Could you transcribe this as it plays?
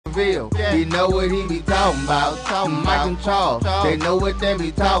Cavil, he know what he be talking about. Mike and Charles, they know what they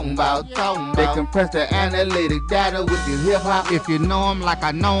be talking about. They compress the analytic data with your hip hop. If you know them like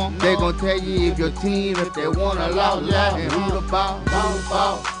I know them, they gon' tell you if your team, if they wanna lose, and who the ball.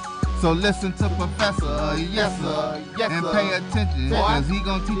 So listen to Professor, yes sir, and pay attention, cause he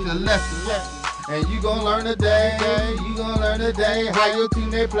gon' teach a lesson. And you gon' learn today, how your team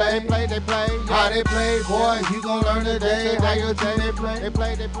they play, how they play, boy. You gon' learn today, how your team they play,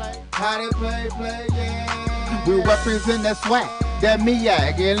 how they play, yeah. We represent that swag, that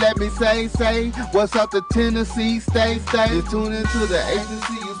MEAC, and let me say, what's up to Tennessee, stay. You tune into the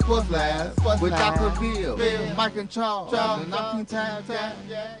HBCU Sports Lab with Dr. Bill, Mike and Charles, and I'm time.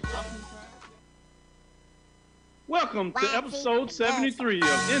 Welcome to episode 73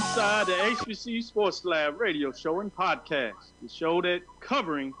 of Inside the HBCU Sports Lab radio show and podcast, the show that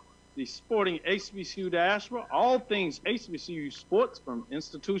covering the sporting HBCU diaspora, all things HBCU sports from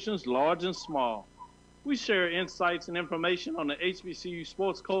institutions large and small. We share insights and information on the HBCU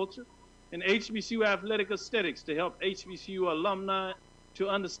sports culture and HBCU athletic aesthetics to help HBCU alumni to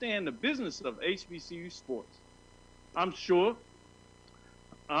understand the business of HBCU sports. I'm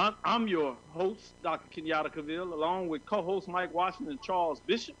your host, Dr. Kenyatta Cavil, along with co-host Mike Washington and Charles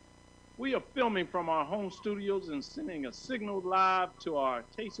Bishop. We are filming from our home studios and sending a signal live to our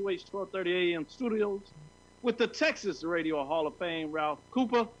KCOH 1230 AM studios with the Texas Radio Hall of Fame, Ralph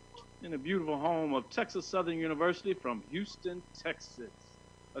Cooper, in the beautiful home of Texas Southern University from Houston, Texas.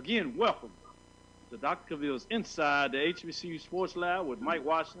 Again, welcome to Dr. Cavil's Inside the HBCU Sports Lab with Mike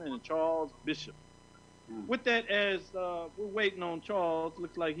Washington and Charles Bishop. With that, as we're waiting on Charles,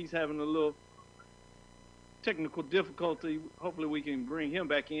 looks like he's having a little technical difficulty. Hopefully we can bring him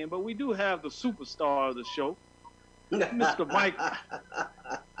back in. But we do have the superstar of the show, Mr. Mike.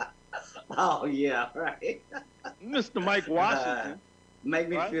 Oh, yeah, right. Mr. Mike Washington. Make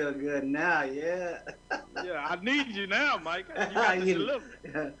me feel good now, yeah. Yeah, I need you now, Mike. You got to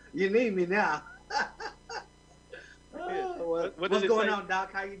deliver. You need me now. What's going say? on,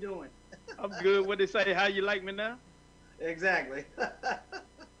 Doc? How you doing? I'm good. What they say? How you like me now? Exactly. Yeah.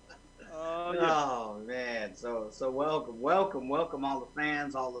 Oh man. So welcome all the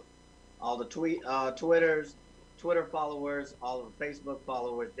fans, all the Twitter followers, all of the Facebook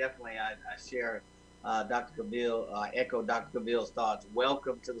followers. Definitely, I share Dr. Cavil. Echo Dr. Cavil's thoughts.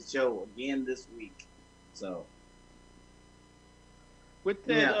 Welcome to the show again this week. So. With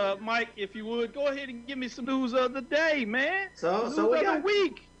that, Mike, if you would go ahead and give me some news of the day, man. So we got a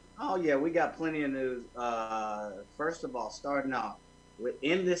week. Oh, yeah, we got plenty of news. First of all, starting off,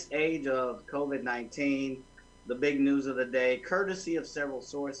 in this age of COVID-19, the big news of the day, courtesy of several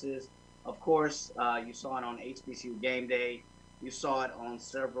sources. Of course, you saw it on HBCU Game Day. You saw it on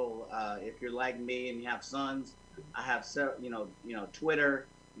several, if you're like me and you have sons, I have, Twitter.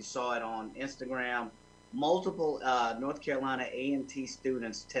 You saw it on Instagram. Multiple North Carolina A&T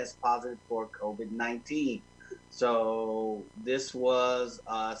students test positive for COVID-19. So this was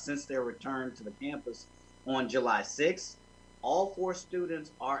since their return to the campus on July 6th. All 4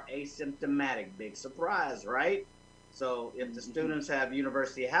 students are asymptomatic. Big surprise, right? So if the students have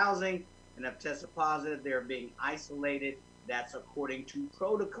university housing and have tested positive, they're being isolated. That's according to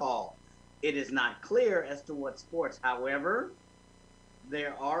protocol. It is not clear as to what sports. However,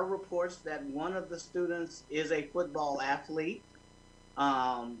 there are reports that one of the students is a football athlete.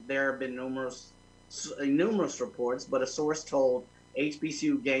 There have been numerous reports, but a source told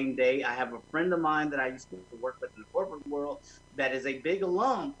HBCU Game Day, I have a friend of mine that I used to work with in the corporate world that is a big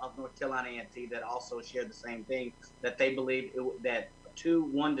alum of North Carolina A&T that also shared the same thing, that they believe that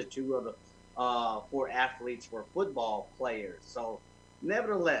 1 to 2 of the 4 athletes were football players. So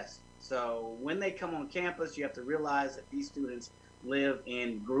nevertheless, so when they come on campus, you have to realize that these students live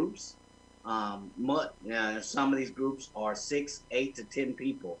in groups. Some of these groups are 6, 8 to 10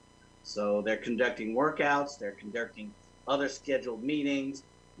 people. So they're conducting workouts, they're conducting other scheduled meetings.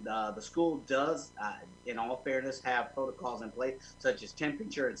 The school does, in all fairness, have protocols in place, such as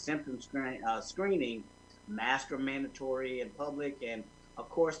temperature and symptom screening. Masks are mandatory in public, and of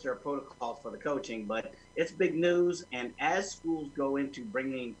course there are protocols for the coaching, but it's big news. And as schools go into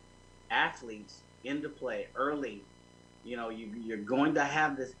bringing athletes into play early, you're going to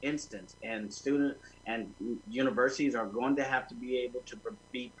have this instance, and students and universities are going to have to be able to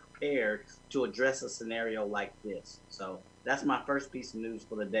be prepared to address a scenario like this. So that's my first piece of news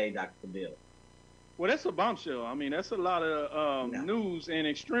for the day, Dr. Cavil. Well, that's a bombshell. I mean, that's a lot of news and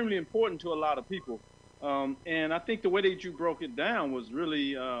extremely important to a lot of people. And I think the way that you broke it down was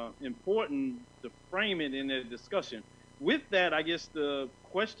really important to frame it in a discussion. With that, I guess the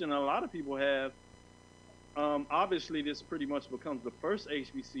question a lot of people have, Obviously, this pretty much becomes the first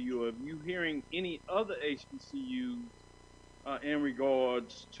HBCU. Are you hearing any other HBCUs in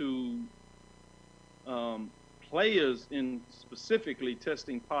regards to players in specifically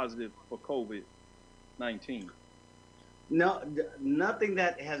testing positive for COVID-19? No, nothing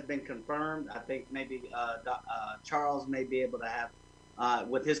that has been confirmed. I think maybe Charles may be able to have,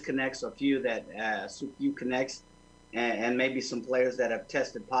 with his connects, a few connects, and maybe some players that have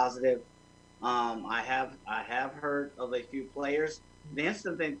tested positive. I have heard of a few players. The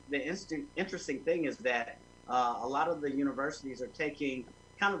interesting thing is that a lot of the universities are taking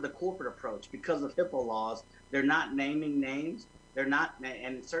kind of the corporate approach because of HIPAA laws. They're not naming names. They're not,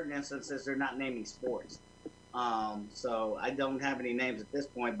 and in certain instances, they're not naming sports. So I don't have any names at this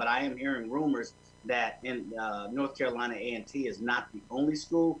point, but I am hearing rumors that in North Carolina A&T is not the only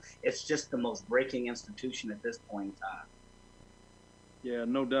school. It's just the most breaking institution at this point in time. Yeah,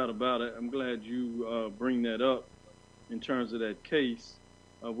 no doubt about it. I'm glad you bring that up in terms of that case,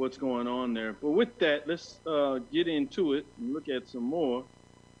 what's going on there. But with that, let's get into it and look at some more.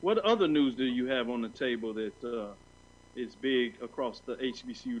 What other news do you have on the table that is big across the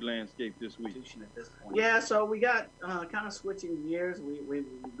HBCU landscape this week? Yeah, so we got kind of switching gears. We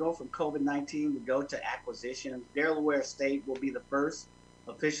go from COVID-19, we go to acquisitions. Delaware State will be the first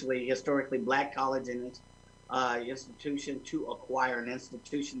officially historically black college in its institution to acquire an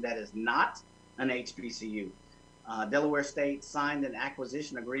institution that is not an HBCU. Delaware State signed an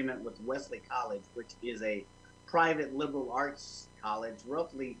acquisition agreement with Wesley College, which is a private liberal arts college,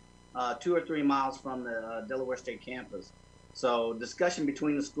 roughly 2 or 3 miles from the Delaware State campus. So discussion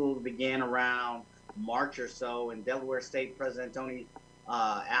between the schools began around March or so, and Delaware State President Tony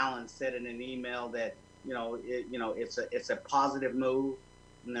Allen said in an email that it's a positive move.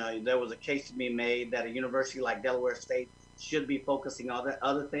 There was a case to be made that a university like Delaware State should be focusing on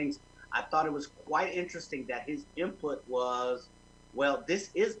other things. I thought it was quite interesting that his input was, well, this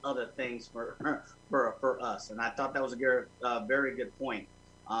is other things for us, and I thought that was a very good point.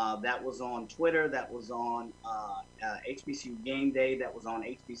 That was on Twitter, that was on HBCU Game Day, that was on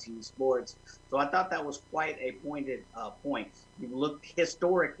HBCU Sports. So I thought that was quite a pointed point. You look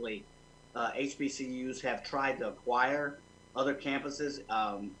historically, HBCUs have tried to acquire other campuses.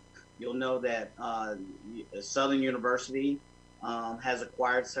 You'll know that Southern University has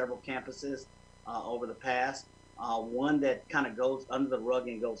acquired several campuses over the past. One that kind of goes under the rug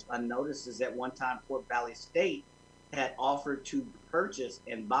and goes unnoticed is at one time Fort Valley State had offered to purchase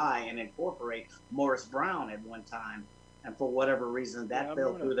and buy and incorporate Morris Brown at one time. And for whatever reason, that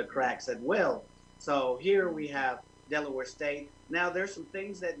fell through the cracks as well. So here we have Delaware State. Now there's some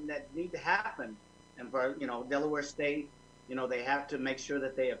things that need to happen. And for, Delaware State, they have to make sure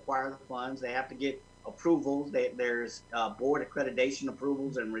that they acquire the funds. They have to get approvals. There's board accreditation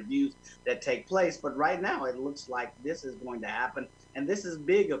approvals and reviews that take place. But right now, it looks like this is going to happen. And this is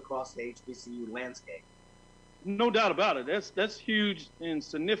big across the HBCU landscape. No doubt about it. That's huge and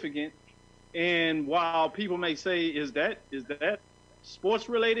significant. And while people may say, is that sports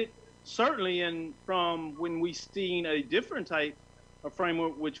related? Certainly, and from when we seen a different type of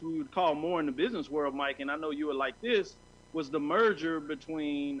framework, which we would call more in the business world, Mike, and I know you would like this, was the merger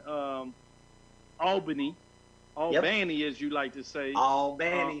between Albany, as you like to say,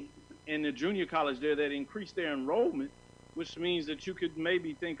 Albany, and the junior college there that increased their enrollment, which means that you could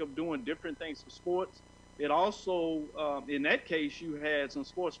maybe think of doing different things for sports. It also, in that case, you had some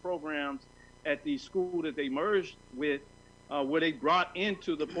sports programs at the school that they merged with, where they brought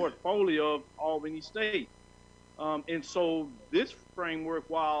into the portfolio of Albany State. And so this framework,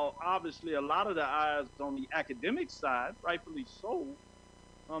 while obviously a lot of the eyes on the academic side, rightfully so,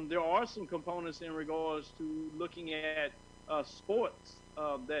 there are some components in regards to looking at sports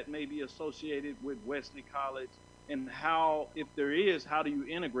that may be associated with Wesley College, and how, if there is, how do you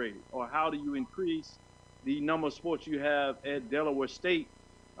integrate it, or how do you increase the number of sports you have at Delaware State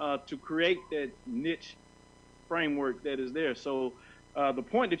to create that niche framework that is there. So the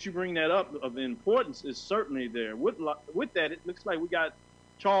point that you bring that up of importance is certainly there. With that, it looks like we got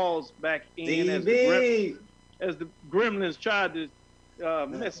Charles back in as the Gremlins tried to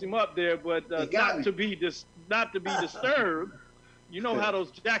mess him up there, but not to be disturbed. You know how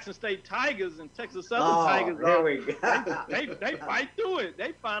those Jackson State Tigers and Texas Southern Tigers are. They fight through it.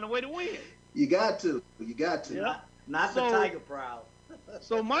 They find a way to win. You got to. Yeah. Not the Tiger proud.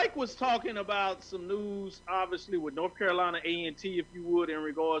 So Mike was talking about some news, obviously, with North Carolina A&T, if you would, in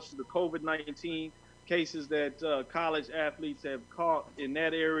regards to the COVID-19 cases that college athletes have caught in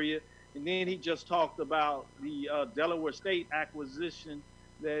that area. And then he just talked about the Delaware State acquisition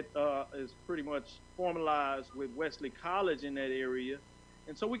that is pretty much formalized with Wesley College in that area.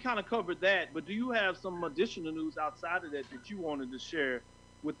 And so we kind of covered that. But do you have some additional news outside of that that you wanted to share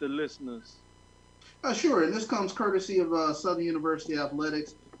with the listeners? Sure, and this comes courtesy of Southern University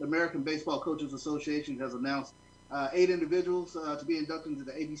Athletics. The American Baseball Coaches Association has announced 8 individuals to be inducted into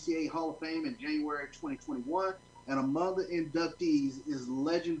the ABCA Hall of Fame in January 2021. And among the inductees is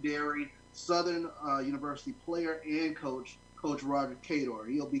legendary Southern University player and coach Roger Cador.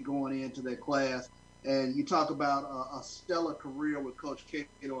 He'll be going into that class. And you talk about a stellar career with Coach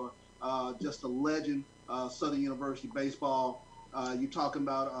Cador, just a legend, Southern University baseball. You're talking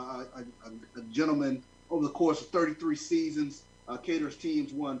about a gentleman over the course of 33 seasons. Cador's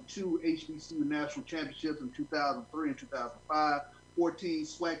teams won 2 HBCU national championships in 2003 and 2005, 14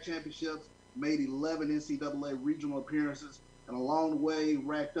 SWAC championships, made 11 NCAA regional appearances, and along the way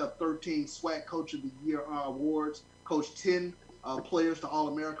racked up 13 SWAC Coach of the Year awards, coached 10 players to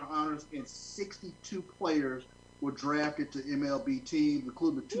All-American honors, and 62 players were drafted to MLB teams,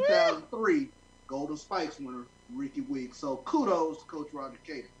 including the 2003 Golden Spikes winner, Ricky Weeks. So kudos to Coach Roger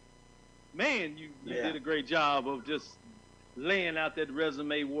Cador. Man, you did a great job of just laying out that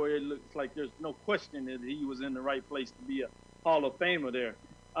resume where it looks like there's no question that he was in the right place to be a Hall of Famer there.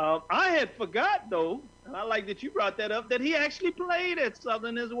 I had forgot, though, and I like that you brought that up, that he actually played at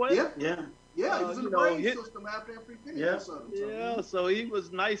Southern as well. Yeah, he was in the brain system after he finished at Southern. Yeah, so he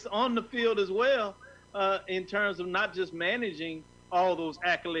was nice on the field as well in terms of not just managing all those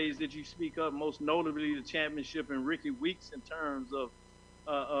accolades that you speak of, most notably the championship and Ricky Weeks in terms of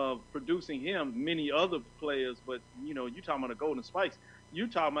producing him, many other players, but you're talking about the Golden Spikes. You're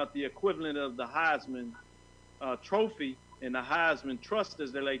talking about the equivalent of the Heisman Trophy and the Heisman Trust,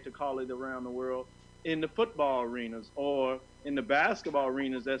 as they like to call it around the world, in the football arenas or in the basketball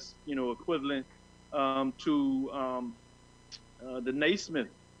arenas. That's equivalent to the Naismith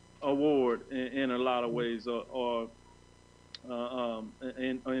Award in a lot of ways, or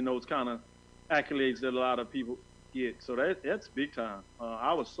in those kind of accolades that a lot of people get. So that's big time.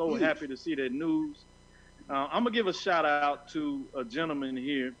 I was so happy to see that news. I'm gonna give a shout out to a gentleman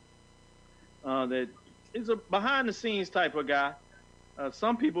here that is a behind the scenes type of guy.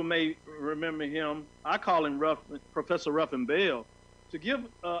 Some people may remember him. I call him Professor Ruffin Bell. To give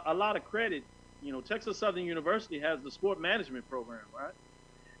a lot of credit, Texas Southern University has the sport management program, right?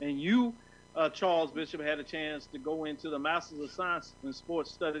 And you, Charles Bishop, had a chance to go into the Masters of Science in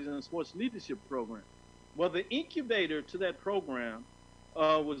Sports Studies and Sports Leadership program. Well, the incubator to that program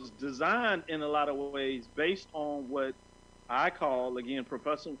was designed in a lot of ways based on what I call, again,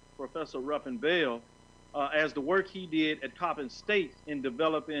 Professor Ruffin Bell, as the work he did at Coppin State in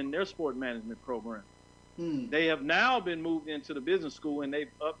developing their sport management program. They have now been moved into the business school and they've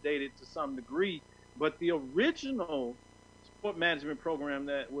updated to some degree, but the original sport management program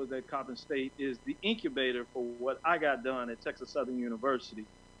that was at Coppin State is the incubator for what I got done at Texas Southern University.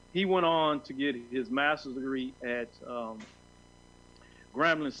 He went on to get his master's degree at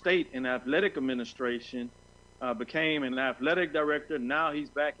Grambling State in athletic administration, became an athletic director. Now he's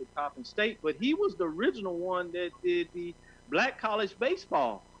back at Coppin State, but he was the original one that did the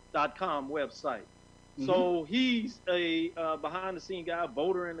blackcollegebaseball.com website. So he's a behind-the-scene guy,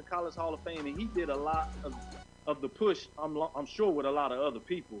 voter in the College Hall of Fame, and he did a lot of the push, I'm sure, with a lot of other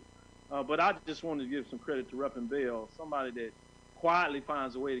people. But I just wanted to give some credit to Ruffin Bell, somebody that quietly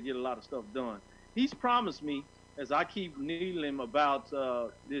finds a way to get a lot of stuff done. He's promised me, as I keep needling him about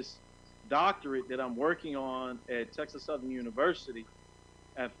this doctorate that I'm working on at Texas Southern University,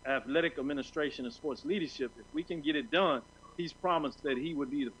 athletic administration and sports leadership, if we can get it done, he's promised that he would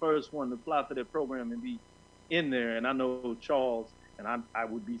be the first one to apply for that program and be in there. And I know Charles, and I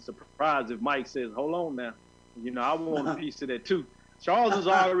would be surprised if Mike says, hold on now, I want a piece of that too. Charles has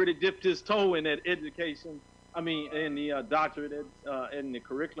already dipped his toe in that education, in the doctorate in the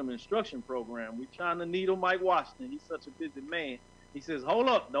curriculum instruction program. We're trying to needle Mike Washington. He's such a busy man. He says, hold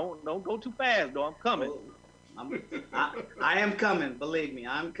up, don't go too fast, though. I'm coming. I am coming. Believe me,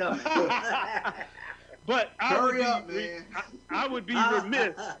 I'm coming. But hurry up, man. I would be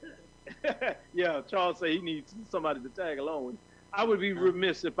remiss. Yeah, Charles said he needs somebody to tag along with. I would be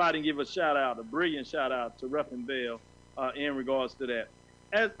remiss if I didn't give a brilliant shout out to Ruffin Bell in regards to that.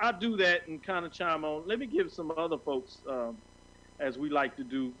 As I do that and kind of chime on, let me give some other folks, as we like to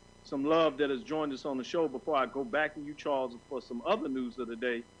do, some love that has joined us on the show before I go back to you, Charles, for some other news of the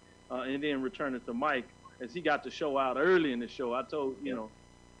day, and then return it to Mike, as he got the show out early in the show. I told,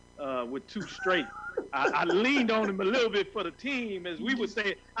 with 2 straight, I leaned on him a little bit for the team, as we would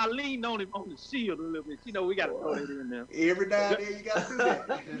say. I leaned on him on the shield a little bit. We got to throw that in there. Every now and then you got to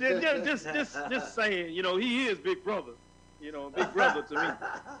do that. just saying, he is big brother. Big brother to me.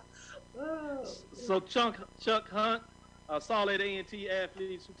 So Chuck Hunt, Solid A&T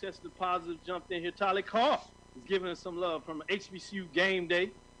athletes who tested positive jumped in here. Tyler Carr is giving us some love from HBCU game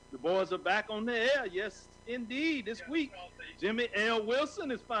day. The boys are back on the air. Yes, indeed. This week, Jimmy L. Wilson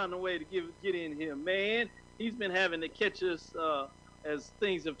is finding a way to get in here, man. He's been having to catch us as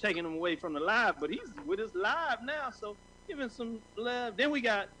things have taken him away from the live, but he's with us live now, so giving some love. Then we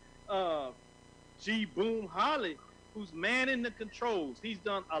got G. Boom Holly, who's manning the controls. He's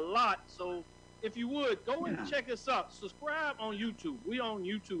done a lot, so if you would, go and check us out. Subscribe on YouTube. We on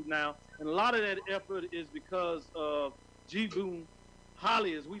YouTube now, and a lot of that effort is because of G. Boom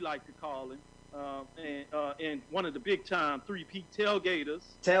Holly, as we like to call him, and one of the big-time three-peat tailgaters.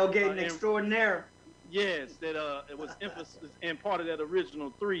 Tailgating extraordinaire. Yes, that it was emphasis and part of that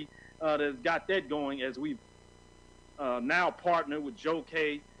original three that got that going, as we've now partnered with Joe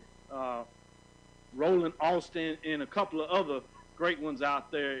K, Roland Austin, and a couple of other great ones out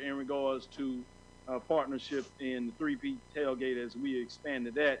there in regards to partnership in the three-peat tailgate as we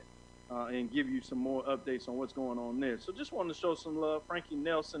expanded that and give you some more updates on what's going on there. So just wanted to show some love. Frankie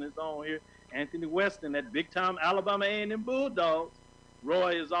Nelson is on here. Anthony Weston, that big-time Alabama A&M Bulldogs.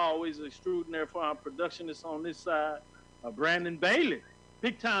 Roy is always extraordinary for our productionist on this side. Brandon Bailey,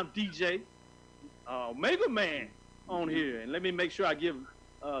 big-time DJ. Mega Man on here. And let me make sure I give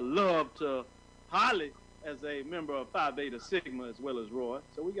love to Holly as a member of Phi Beta Sigma as well as Roy.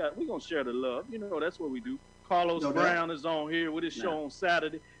 So we're going to share the love. You know, that's what we do. Carlos Brown is on here with his show on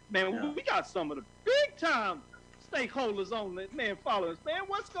Saturday. Man, we got some of the big-time stakeholders on it. Man, followers. Man,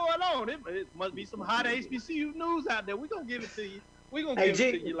 what's going on? It must be some hot HBCU news out there. We're going to give it to you. We're going to give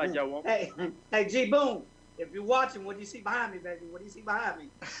it to you like y'all want. Hey, G Boom, if you're watching, what do you see behind me, baby? What do you see behind me?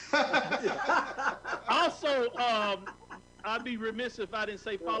 Also, I'd be remiss if I didn't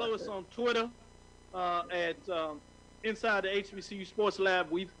say follow us on Twitter at Inside the HBCU Sports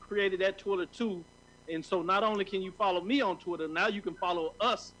Lab. We've created that Twitter too. And so not only can you follow me on Twitter, now you can follow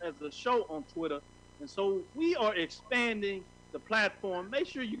us as a show on Twitter. And so we are expanding the platform. Make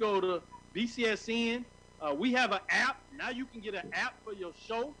sure you go to BCSN. We have an app. Now you can get an app for your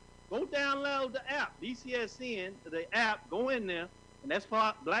show. Go download the app, BCSN, the app. Go in there, and that's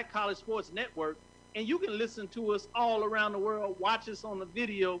for Black College Sports Network. And you can listen to us all around the world. Watch us on the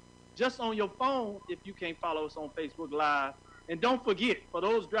video just on your phone if you can't follow us on Facebook Live. And don't forget, for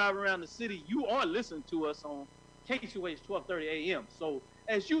those driving around the city, you are listening to us on KQH 1230 AM. So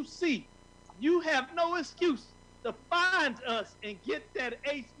as you see, you have no excuse to find us and get that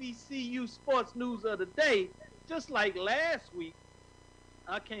HBCU sports news of the day. Just like last week,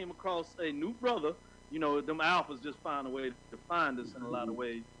 I came across a new brother. You know, them alphas just find a way to find us in a lot of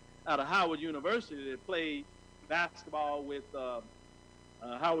ways. Out of Howard University, that played basketball with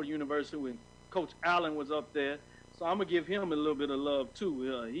Howard University when Coach Allen was up there. So I'm going to give him a little bit of love,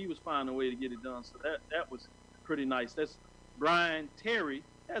 too. He was finding a way to get it done, so that was pretty nice. That's Brian Terry,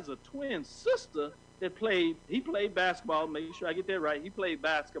 has a twin sister that played basketball. Make sure I get that right. He played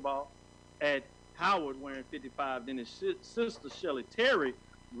basketball at Howard wearing 55. Then his sister, Shelly Terry,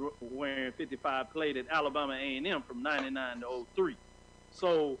 wearing 55, played at Alabama A&M from 99 to 03.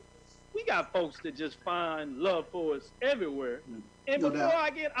 So we got folks that just find love for us everywhere. And before I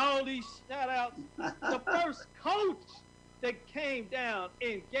get all these shout-outs, the first coach that came down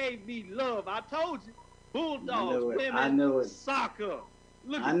and gave me love, I told you, Bulldogs, women, soccer.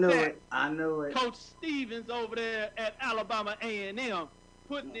 Look at that. I know it. Coach Stevens over there at Alabama A&M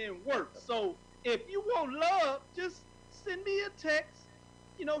putting in work. So if you want love, just send me a text.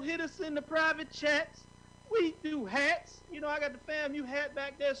 You know, hit us in the private chats. We do hats. You know, I got the FAMU hat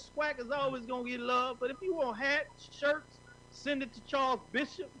back there. Swag is always going to get love. But if you want hats, shirts, send it to Charles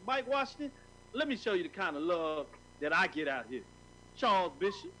Bishop, Mike Washington. Let me show you the kind of love that I get out here. Charles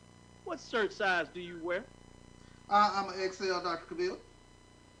Bishop, what shirt size do you wear? I'm an XL, Dr. Cavil.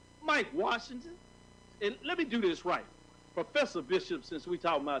 Mike Washington. And let me do this right. Professor Bishop, since we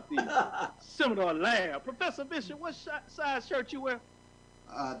talking about the seminar lab. Professor Bishop, what size shirt you wear?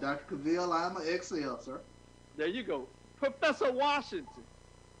 Dr. Cavil, I'm an XL, sir. There you go. Professor Washington,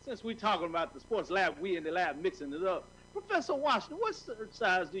 since we talking about the sports lab, we in the lab mixing it up. Professor Washington, what shirt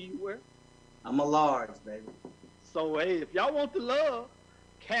size do you wear? I'm a large, baby. So, hey, if y'all want the love,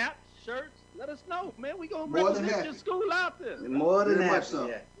 caps, shirts, let us know, man. We going to represent your school out there. More than happy, so.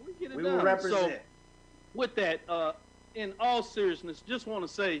 Yeah. We get it we done. will represent. So, with that, in all seriousness, just want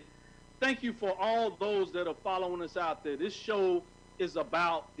to say thank you for all those that are following us out there. This show is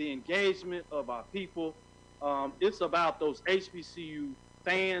about the engagement of our people. It's about those HBCU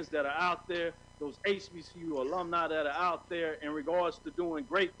fans that are out there, those HBCU alumni that are out there in regards to doing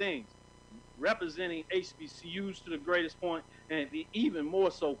great things, representing HBCUs to the greatest point, and even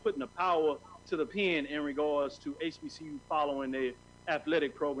more so putting the power to the pen in regards to HBCU following their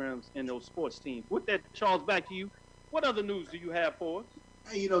athletic programs and those sports teams. With that, Charles, back to you. What other news do you have for us?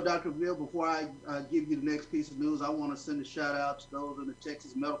 Hey, Dr. Bill, before I give you the next piece of news, I want to send a shout out to those in the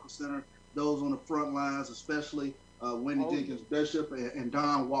Texas Medical Center, those on the front lines, especially Wendy Jenkins Bishop and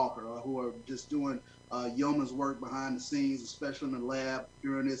Don Walker, who are just doing yeoman's work behind the scenes, especially in the lab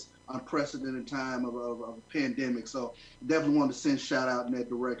during this unprecedented time of a pandemic. So definitely want to send a shout out in that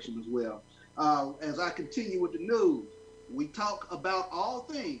direction as well. As I continue with the news, we talk about all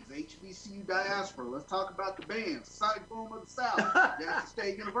things HBCU diaspora. Let's talk about the band, Sonic Boom of the South, Jackson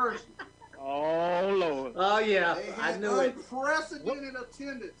State University. Oh, Lord. Oh, yeah. They I had knew it. unprecedented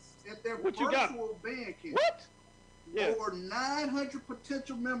attendance at their virtual band camp. What? Yeah. Over 900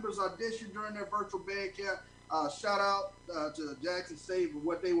 potential members auditioned during their virtual band camp. Shout out to Jackson State for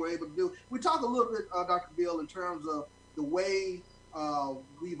what they were able to do. We talk a little bit, Dr. Bill, in terms of the way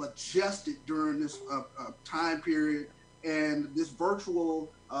we've adjusted during this time period. And this virtual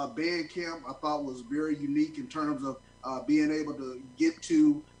band camp, I thought, was very unique in terms of being able to get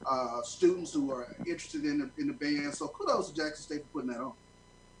to students who are interested in the band. So kudos to Jackson State for putting that on.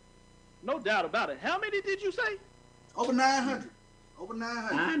 No doubt about it. How many did you say? Over 900. Over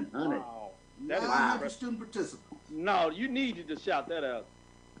 900. 900. Wow. 900 student participants. No, you needed to shout that out,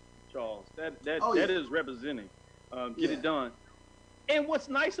 Charles. That is representing. Get it done. And what's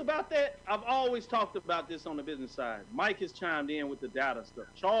nice about that, I've always talked about this on the business side. Mike has chimed in with the data stuff.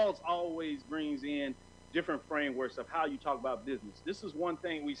 Charles always brings in different frameworks of how you talk about business. This is one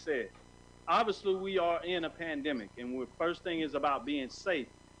thing we said. Obviously, we are in a pandemic, and the first thing is about being safe.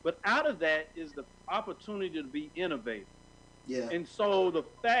 But out of that is the opportunity to be innovative. Yeah. And so the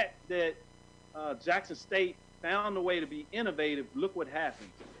fact that Jackson State found a way to be innovative, look what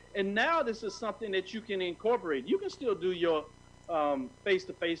happened. And now this is something that you can incorporate. You can still do your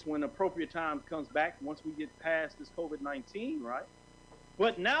face-to-face when appropriate time comes back once we get past this COVID-19, right?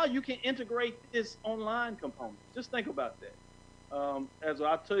 But now you can integrate this online component. Just think about that. As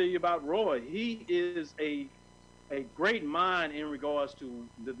I'll tell you about Roy, he is a great mind in regards to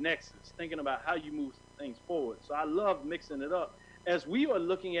the nexus, thinking about how you move things forward. So I love mixing it up as we are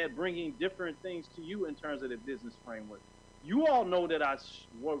looking at bringing different things to you in terms of the business framework. You all know that I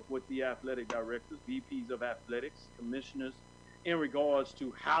work with the athletic directors, VPs of athletics, commissioners, in regards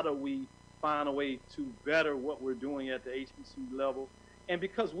to how do we find a way to better what we're doing at the HBCU level. And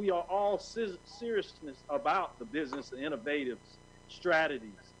because we are all seriousness about the business, the innovative strategies,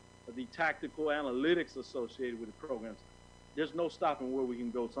 the tactical analytics associated with the programs, there's no stopping where we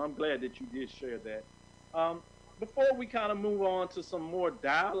can go. So I'm glad that you did share that. Before we kind of move on to some more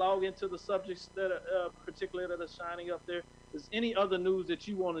dialogue into the subjects that are particularly that are shining up there, is any other news that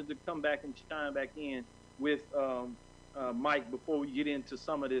you wanted to come back and chime back in with Mike, before we get into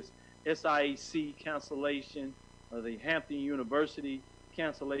some of this SIAC cancellation, the Hampton University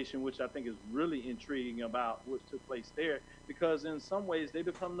cancellation, which I think is really intriguing about what took place there, because in some ways they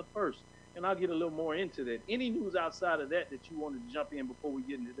become the first. And I'll get a little more into that. Any news outside of that you wanted to jump in before we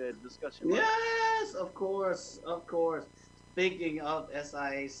get into that discussion? Yes, of course, of course. Speaking of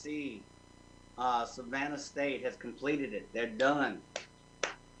SIAC, Savannah State has completed it. They're done.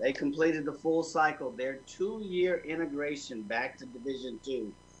 They completed the full cycle. Their 2-year integration back to Division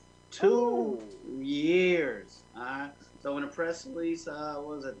II. 2 years. So in a press release,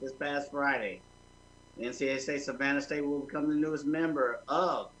 was it this past Friday? The NCAA State Savannah State will become the newest member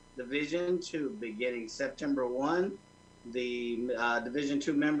of Division II beginning September 1. The Division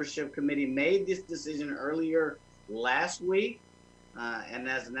II membership committee made this decision earlier last week. And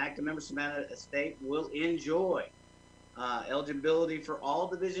as an active member, Savannah State will enjoy eligibility for all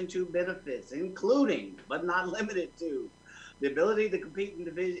Division II benefits, including, but not limited to, the ability to compete in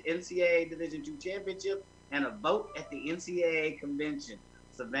NCAA Division II championship and a vote at the NCAA convention.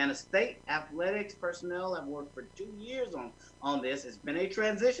 Savannah State athletics personnel have worked for 2 years on this. It's been a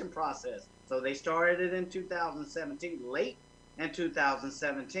transition process. So they started it in 2017, late in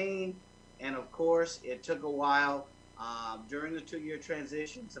 2017. And of course, it took a while. During the 2-year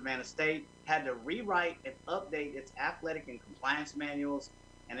transition, Savannah State had to rewrite and update its athletic and compliance manuals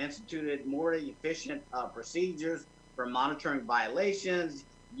and instituted more efficient procedures for monitoring violations,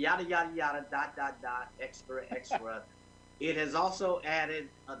 yada, yada, yada, dot, dot, dot, extra, extra. It has also added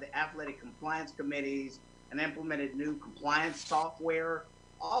the athletic compliance committees and implemented new compliance software,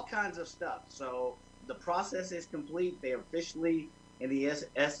 all kinds of stuff. So the process is complete. They are officially in the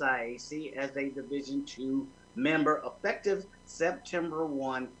SIAC as a Division II member effective September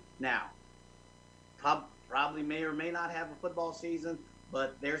 1 now. Probably may or may not have a football season,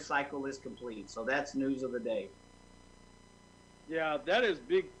 but their cycle is complete. So that's news of the day. Yeah, that is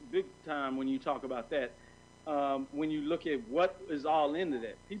big time when you talk about that. When you look at what is all into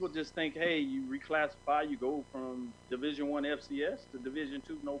that, people just think, hey, you reclassify, you go from Division One FCS to Division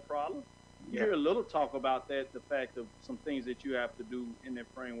Two, no problem. You hear a little talk about that, the fact of some things that you have to do in that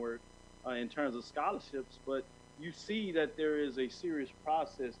framework in terms of scholarships, but you see that there is a serious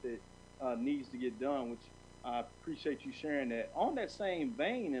process that needs to get done, which I appreciate you sharing that. On that same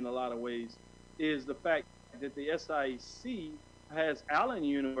vein, in a lot of ways, is the fact that the SIEC has Allen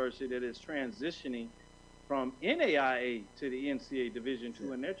University that is transitioning from NAIA to the NCAA Division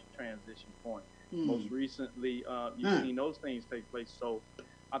II in their transition point. Most recently, you've seen those things take place. So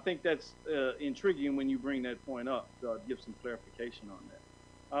I think that's intriguing when you bring that point up, give some clarification on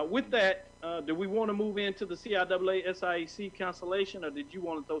that. With that, do we want to move into the CIAA SIEC cancellation, or did you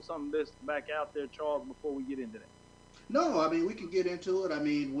want to throw something this back out there, Charles, before we get into that? No, I mean, we can get into it. I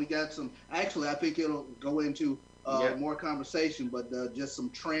mean, we got some, actually, I think it'll go into more conversation, but just some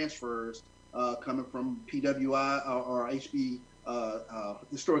transfers coming from PWI or HB,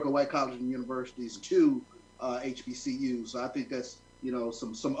 Historical White Colleges and Universities to HBCU. So I think that's, you know,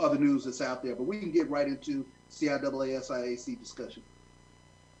 some other news that's out there, but we can get right into CIAA SIAC discussion.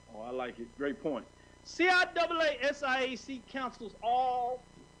 Oh, I like it. Great point. CIAA SIAC cancels all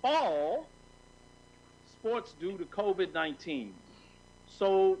fall sports due to COVID-19.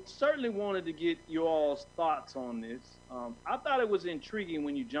 So certainly wanted to get your all's thoughts on this. I thought it was intriguing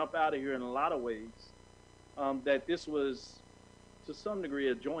when you jump out of here in a lot of ways that this was, to some degree,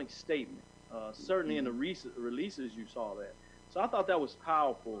 a joint statement. Certainly in the recent releases you saw that. So I thought that was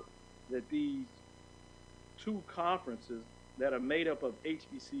powerful that these two conferences that are made up of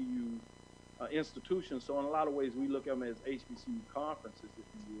HBCU institutions, so in a lot of ways we look at them as HBCU conferences, if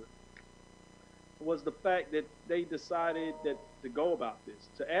you would, was the fact that they decided that to go about this.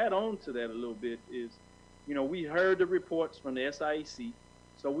 To add on to that a little bit is, you know, we heard the reports from the SIEC,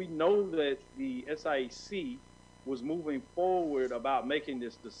 so we know that the SIEC was moving forward about making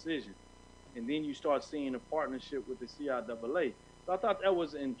this decision. And then you start seeing a partnership with the CIAA. So I thought that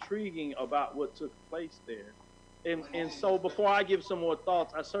was intriguing about what took place there. And so before I give some more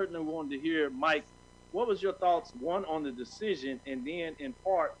thoughts, I certainly wanted to hear, Mike, what was your thoughts, one, on the decision, and then in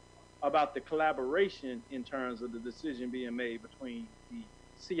part about the collaboration in terms of the decision being made between the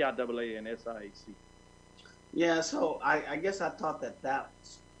CIAA and SIAC? Yeah, so I guess I thought that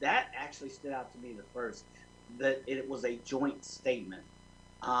actually stood out to me the first, that it was a joint statement.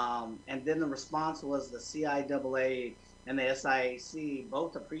 And then the response was the CIAA and the SIAC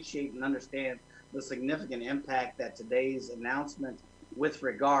both appreciate and understand the significant impact that today's announcement with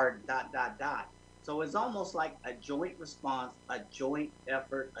regard ... So it's almost like a joint response, a joint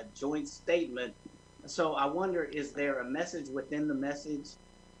effort, a joint statement. So I wonder, is there a message within the message?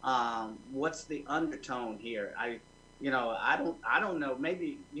 What's the undertone here? I don't know.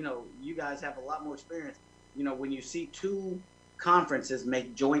 Maybe, you know, you guys have a lot more experience. You know, when you see two conferences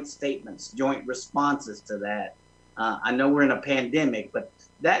make joint statements, joint responses to that. I know we're in a pandemic, but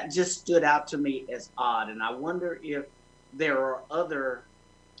that just stood out to me as odd. And I wonder if there are other,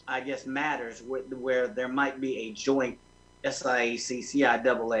 I guess, matters where there might be a joint SIAC,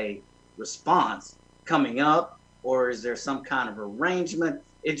 CIAA response coming up, or is there some kind of arrangement?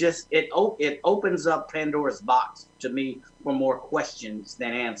 It opens up Pandora's box to me for more questions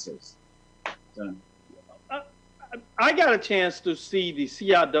than answers. So. I got a chance to see the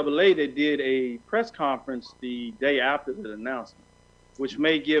CIAA that did a press conference the day after the announcement, which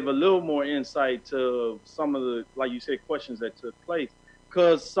may give a little more insight to some of the, like you said, questions that took place,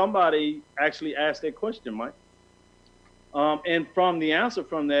 because somebody actually asked that question, Mike. And from the answer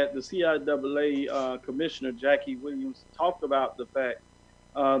from that, the CIAA Commissioner, Jackie Williams, talked about the fact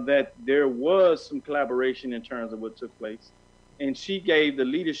that there was some collaboration in terms of what took place. And she gave the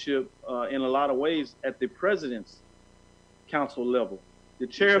leadership in a lot of ways at the president's council level. The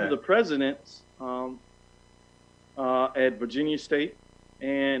chair of the presidents at Virginia State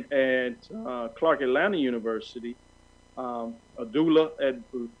and at Clark Atlanta University, President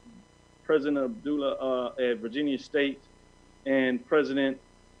Abdullah at Virginia State, and President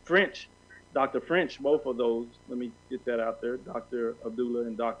French, Dr. French, both of those, let me get that out there, Dr. Abdullah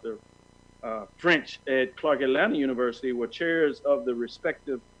and Dr. French at Clark Atlanta University were chairs of the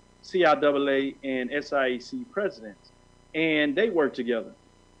respective CIAA and SIAC presidents, and they work together.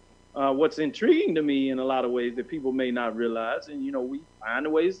 What's intriguing to me in a lot of ways that people may not realize, and you know, we find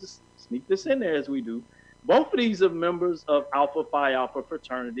ways to sneak this in there as we do, both of these are members of Alpha Phi Alpha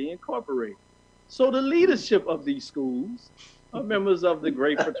Fraternity Incorporated. So the leadership of these schools are members of the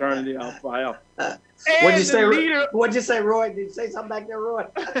great fraternity Alpha Alpha. What'd you say, Roy? Did you say something back there, Roy?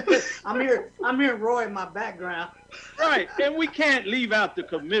 I'm hearing Roy in my background. Right, and we can't leave out the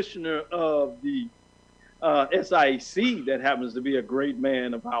commissioner of the SIAC that happens to be a great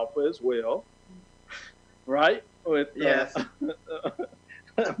man of Alpha as well, right? With yes.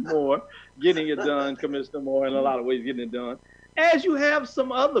 Moore, getting it done, Commissioner Moore, in a lot of ways getting it done. As you have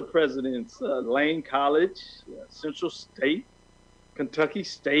some other presidents, Lane College, Central State, Kentucky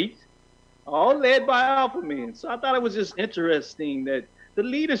State, all led by Alpha men. So I thought it was just interesting that the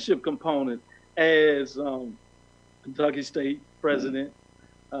leadership component as Kentucky State president,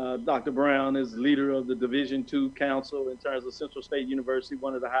 Dr. Brown is leader of the Division II Council in terms of Central State University,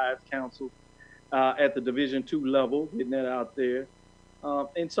 one of the highest councils at the Division II level, getting that out there.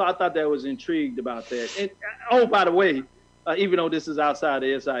 And so I thought that was intrigued about that. And oh, by the way, even though this is outside the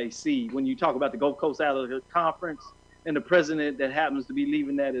SIAC, when you talk about the Gulf Coast Athletic Conference and the president that happens to be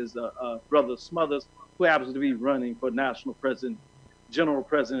leaving that is Brother Smothers, who happens to be running for national president, general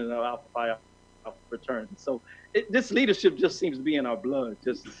president of Alpha Phi Alpha fraternity. So this leadership just seems to be in our blood.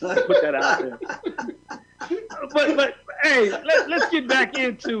 Just to put that out there. But hey, let's get back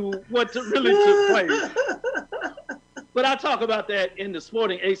into what really took place. But I talk about that in the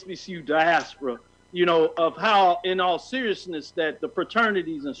sporting HBCU diaspora, you know, of how, in all seriousness, that the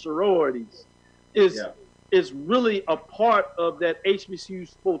fraternities and sororities is really a part of that HBCU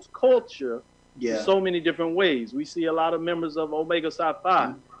sports culture in so many different ways. We see a lot of members of Omega Psi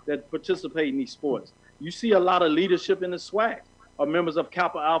Phi that participate in these sports. You see a lot of leadership in the SWAC, or members of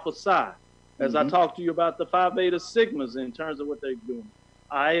Kappa Alpha Psi. As I talked to you about the Phi Beta Sigmas in terms of what they're doing.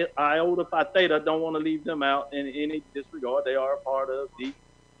 Iota Phi Theta, don't want to leave them out in any disregard. They are a part of the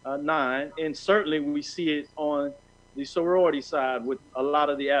 9. And certainly we see it on the sorority side with a lot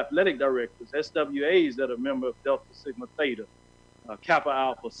of the athletic directors, SWAs that are member of Delta Sigma Theta, Kappa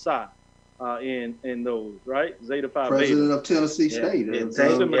Alpha Psi, in those, right? Zeta Phi President Beta. of Tennessee State. Right?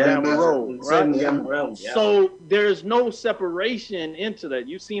 So there's no separation into that.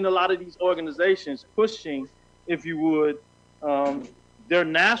 You've seen a lot of these organizations pushing, if you would, their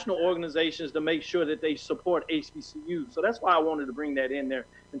national organizations to make sure that they support HBCUs. So that's why I wanted to bring that in there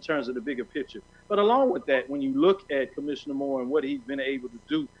in terms of the bigger picture. But along with that, when you look at Commissioner Moore and what he's been able to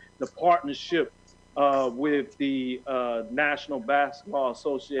do, the partnership with the National Basketball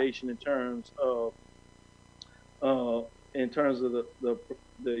Association in terms of the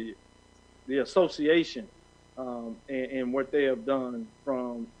association and what they have done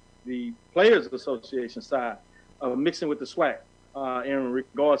from the Players Association side, mixing with the SWAC. In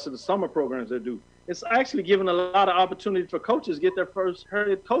regards to the summer programs they do. It's actually given a lot of opportunity for coaches to get their first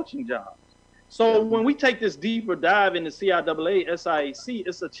head coaching jobs. So when we take this deeper dive into CIAA, SIAC,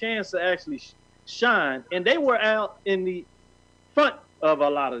 it's a chance to actually shine. And they were out in the front of a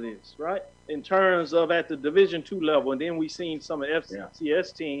lot of this, right? In terms of at the Division II level. And then we've seen some of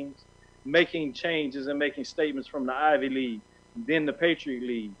FCS teams making changes and making statements from the Ivy League, then the Patriot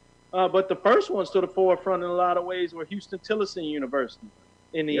League. But the first ones to the forefront in a lot of ways were Houston-Tillotson University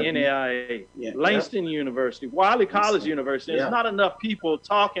in the NAIA, Langston University, Wiley College University. There's not enough people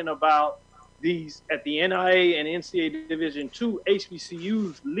talking about these at the NAIA and NCAA Division II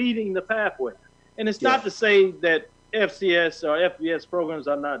HBCUs leading the pathway. And it's not to say that FCS or FBS programs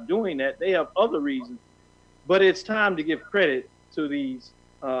are not doing that. They have other reasons. But it's time to give credit to these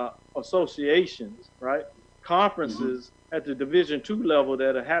associations, right? Conferences at the Division II level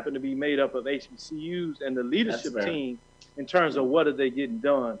that happen to be made up of HBCUs and the leadership team in terms of what are they getting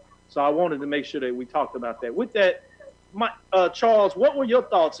done. So I wanted to make sure that we talked about that. With that, Charles, what were your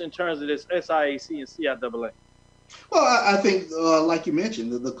thoughts in terms of this SIAC and CIAA? Well, I think, like you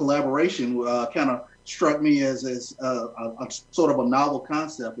mentioned, the collaboration kind of struck me as a sort of a novel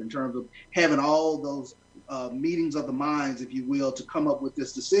concept in terms of having all those meetings of the minds, if you will, to come up with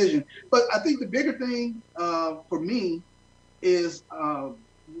this decision. But I think the bigger thing for me is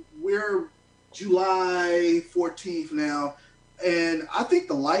we're July 14th now, and I think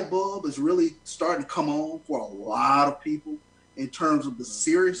the light bulb is really starting to come on for a lot of people in terms of the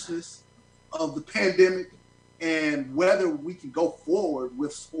seriousness of the pandemic and whether we can go forward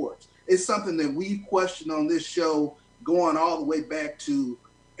with sports. It's something that we questioned on this show going all the way back to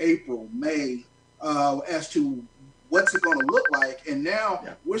April, May, as to what's it going to look like. And now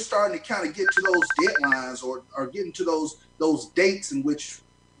we're starting to kind of get to those deadlines or getting to those dates in which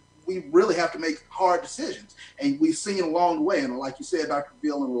we really have to make hard decisions. And we've seen along the way, and like you said, Dr.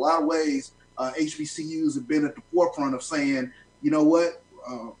 Bill, in a lot of ways, HBCUs have been at the forefront of saying, you know what,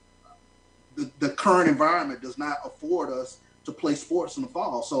 the current environment does not afford us to play sports in the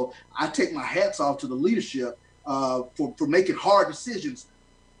fall. So I take my hats off to the leadership for making hard decisions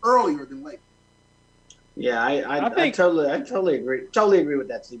earlier than later. Yeah, I totally agree. Totally agree with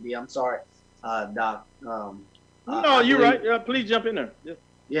that, CB. I'm sorry, Doc. No, you're right. Please jump in there.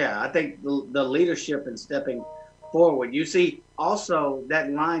 Yeah, I think the leadership and stepping forward. You see, also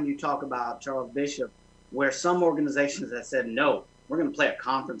that line you talk about, Charles Bishop, where some organizations have said, no, we're going to play a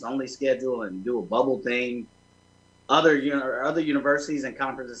conference-only schedule and do a bubble thing. Other universities and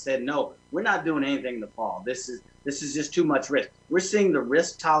conferences said, no, we're not doing anything in the fall. This is just too much risk. We're seeing the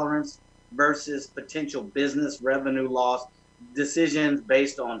risk tolerance versus potential business revenue loss, decisions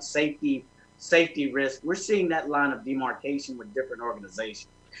based on safety risk. We're seeing that line of demarcation with different organizations.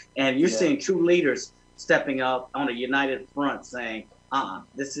 And you're seeing true leaders stepping up on a united front saying,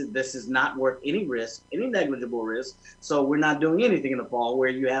 this is not worth any risk, any negligible risk. So we're not doing anything in the fall, where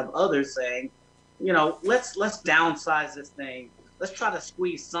you have others saying, let's downsize this thing. Let's try to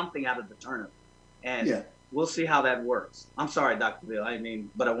squeeze something out of the tournament. And we'll see how that works. I'm sorry, Dr. Bill.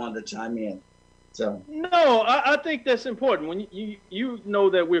 But I wanted to chime in. So no, I think that's important. When you know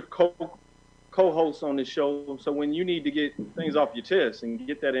that we're co-hosts on this show, so when you need to get things off your chest and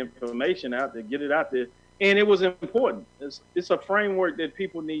get that information out there, get it out there. And it was important. It's a framework that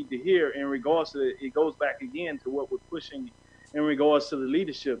people need to hear in regards to it. Goes back again to what we're pushing in regards to the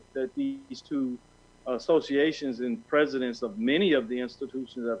leadership that these two associations and presidents of many of the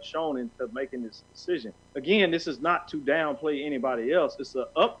institutions have shown into making this decision. Again, this is not to downplay anybody else. It's an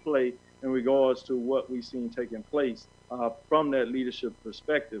upplay in regards to what we've seen taking place from that leadership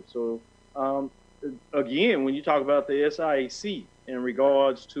perspective. So again, when you talk about the SIAC in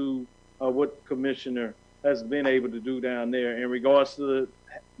regards to what Commissioner has been able to do down there in regards to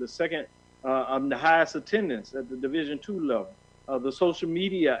the second, the highest attendance at the Division II level, the social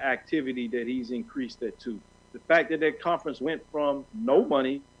media activity that he's increased that to, the fact that that conference went from no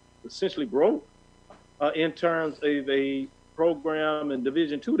money, essentially broke, in terms of a program in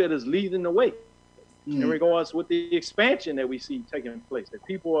Division II that is leading the way in regards with the expansion that we see taking place, that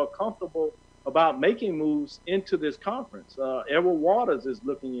people are comfortable about making moves into this conference. Edward Waters is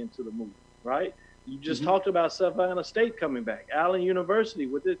looking into the move, right? You just talked about Savannah State coming back, Allen University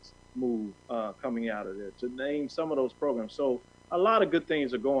with its move coming out of there, to name some of those programs. So a lot of good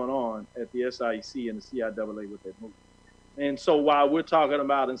things are going on at the SIEC and the CIAA with that move. And so while we're talking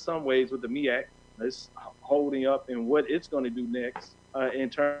about in some ways with the MEAC, it's holding up in what it's going to do next in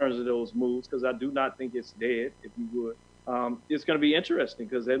terms of those moves, because I do not think it's dead, if you would. It's going to be interesting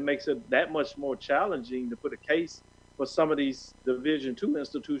because it makes it that much more challenging to put a case for some of these Division II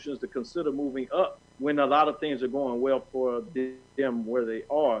institutions to consider moving up when a lot of things are going well for them where they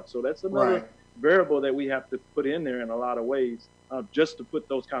are. So that's another variable that we have to put in there in a lot of ways, just to put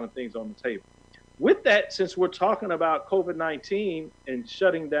those kind of things on the table. With that, since we're talking about COVID-19 and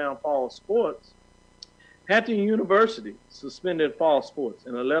shutting down fall sports, Hampton University suspended fall sports.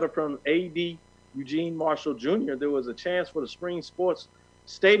 In a letter from AD Eugene Marshall Jr., there was a chance for the spring sports,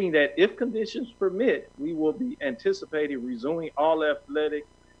 stating that if conditions permit, we will be anticipating resuming all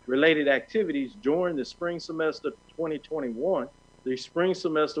athletic-related activities during the spring semester 2021. The spring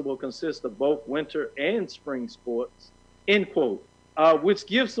semester will consist of both winter and spring sports, end quote, which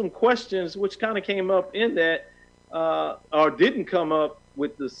gives some questions which kind of came up in that, or didn't come up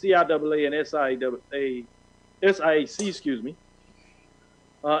with the CIAA and SIAC, excuse me,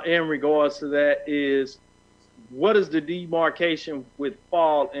 in regards to that is, what is the demarcation with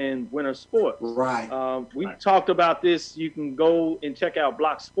fall and winter sports? Right. We talked about this. You can go and check out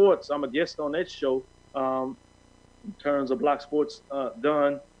Block Sports. I'm a guest on that show in terms of Block Sports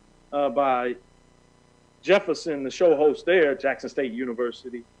done by Jefferson, the show host there, Jackson State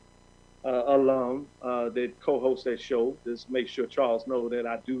University alum that co-hosts that show. Just make sure Charles know that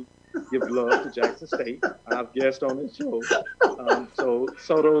I do give love to Jackson State. I've guest on this show. So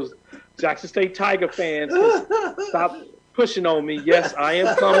those Jackson State Tiger fans stop pushing on me. Yes, I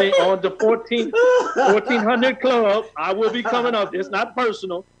am coming on the 1400 Club. I will be coming up. It's not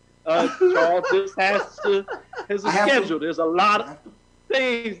personal. Charles just has a schedule. There's a lot of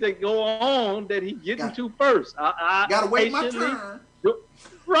things that go on that he gets into first. I gotta wait my turn.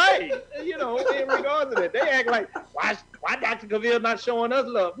 Right. You know, in regards to that, they act like, why Dr. Cavil not showing us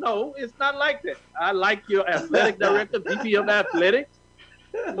love? No, it's not like that. I like your athletic director, VP of athletics.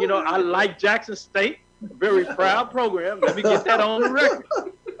 You know, I like Jackson State, a very proud program. Let me get that on the record.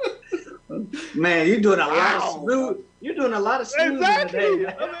 Man, you're doing a lot of smooth. You're doing a lot of smooth. Exactly.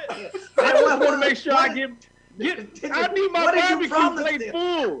 I want to make sure I get. I need my barbecue plate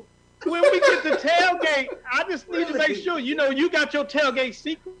full. When we get to tailgate, I just need to make sure, you know, you got your tailgate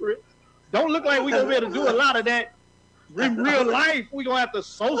secret. Don't look like we're going to be able to do a lot of that in real life. We're going to have to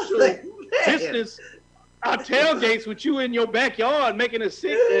social distance our tailgates with you in your backyard making us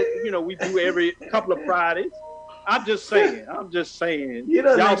sick that, we do every couple of Fridays. I'm just saying. You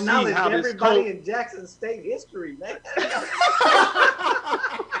don't Y'all acknowledge see how everybody in Jackson State history, man.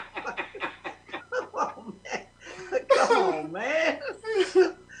 Come on, man.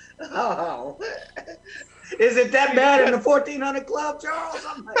 Oh. Is it that bad in the 1400 Club, Charles?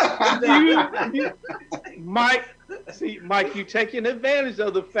 Mike, you taking advantage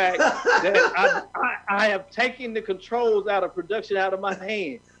of the fact that I have taken the controls out of production out of my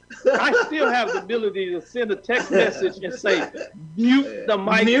hand. I still have the ability to send a text message and say, mute the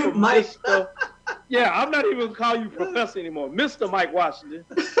mic. Mute Mike. Yeah, I'm not even going to call you professor anymore. Mr. Mike Washington.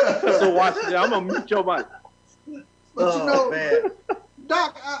 Professor Washington, I'm going to mute your mic. But man.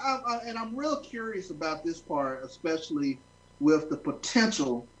 Doc, I'm real curious about this part, especially with the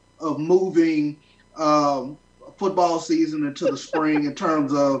potential of moving football season into the spring in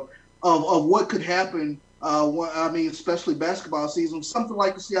terms of what could happen. Especially basketball season, something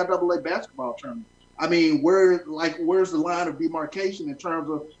like the CIAA basketball tournament. I mean, where's the line of demarcation in terms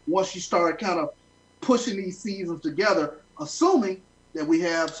of once you start kind of pushing these seasons together, assuming that we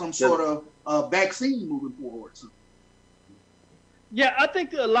have some sort of vaccine moving forward. Yeah, I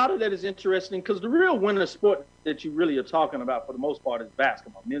think that a lot of that is interesting because the real winter sport that you really are talking about for the most part is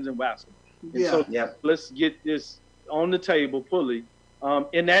basketball, men's and basketball. And let's get this on the table fully.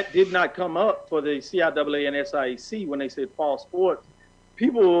 And that did not come up for the CIAA and SIAC when they said fall sports.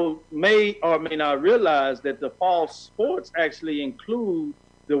 People may or may not realize that the fall sports actually include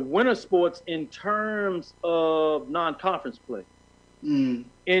the winter sports in terms of non-conference play. In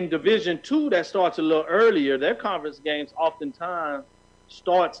Division II, that starts a little earlier. Their conference games oftentimes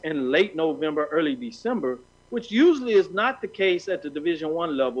starts in late November, early December, which usually is not the case at the Division I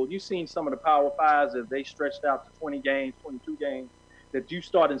level. You've seen some of the Power Fives as they stretched out to 20 games, 22 games, that you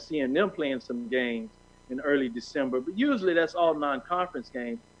started seeing them playing some games in early December. But usually that's all non-conference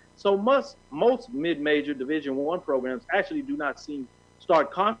games. So most mid-major Division I programs actually do not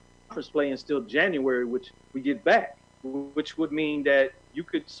start conference play until January, which we get back, which would mean that you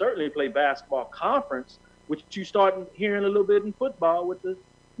could certainly play basketball conference, which you start hearing a little bit in football with the,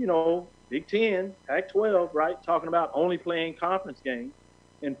 Big Ten, Pac-12, right? Talking about only playing conference games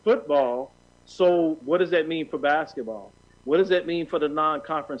in football. So what does that mean for basketball? What does that mean for the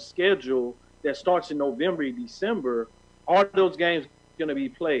non-conference schedule that starts in November, December? Are those games going to be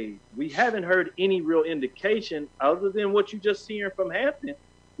played? We haven't heard any real indication other than what you just hearing from Hampton,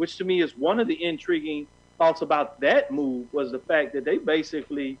 which to me is one of the intriguing thoughts about that move was the fact that they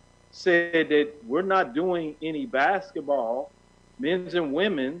basically said that we're not doing any basketball, men's and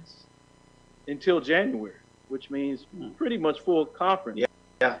women's, until January, which means pretty much full conference.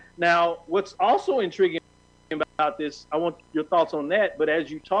 Yeah. Now, what's also intriguing about this, I want your thoughts on that, but as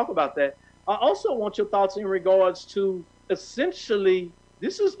you talk about that, I also want your thoughts in regards to essentially,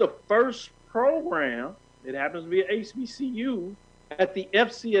 this is the first program, it happens to be an HBCU, at the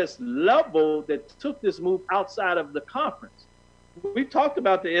FCS level that took this move outside of the conference. We've talked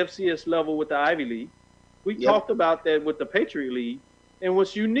about the FCS level with the Ivy League. We talked about that with the Patriot League. And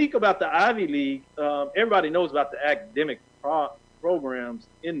what's unique about the Ivy League, everybody knows about the academic programs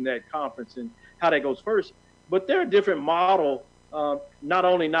in that conference and how that goes first. But they're a different model, not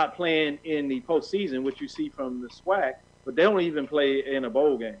only not playing in the postseason, which you see from the SWAC, but they don't even play in a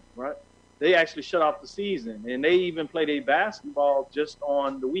bowl game, right? They actually shut off the season, and they even play their basketball just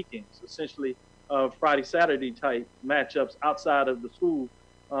on the weekends, essentially Friday, Saturday type matchups outside of the school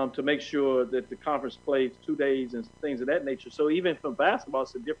to make sure that the conference plays 2 days and things of that nature. So even for basketball,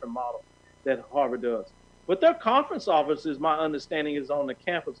 it's a different model that Harvard does. But their conference offices, my understanding, is on the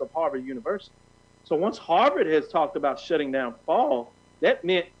campus of Harvard University. So once Harvard has talked about shutting down fall, that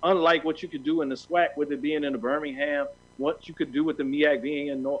meant, unlike what you could do in the SWAC with it being in the Birmingham, what you could do with the MEAC being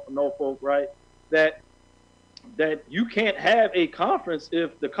in Norfolk, right? That you can't have a conference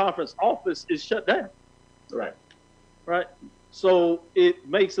if the conference office is shut down. Right. So it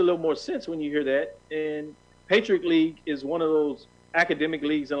makes a little more sense when you hear that. And Patriot League is one of those academic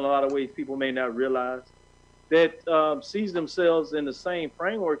leagues in a lot of ways people may not realize that sees themselves in the same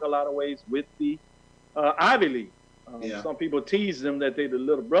framework a lot of ways with the Ivy League. Some people tease them that they're the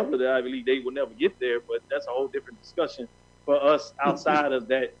little brother of the Ivy League. They will never get there, but that's a whole different discussion for us outside of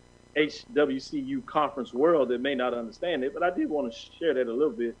that HBCU conference world that may not understand it. But I did want to share that a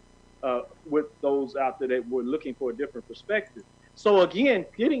little bit with those out there that were looking for a different perspective. So again,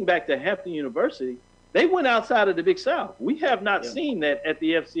 getting back to Hampton University, they went outside of the Big South. We have not seen that at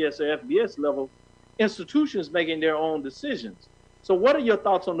the FCS or FBS level, institutions making their own decisions. So what are your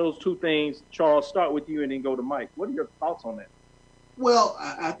thoughts on those two things? Charles, start with you and then go to Mike. What are your thoughts on that? Well,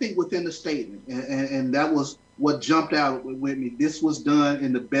 I think within the statement, and that was what jumped out with me. This was done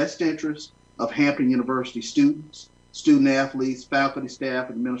in the best interest of Hampton University students, student athletes, faculty, staff,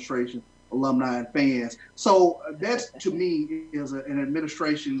 administration, alumni, and fans. So that, to me, is an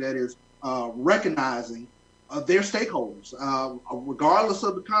administration that is recognizing their stakeholders, regardless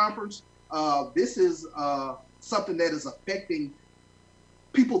of the conference. This is something that is affecting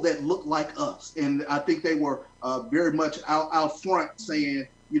people that look like us, and I think they were very much out front saying,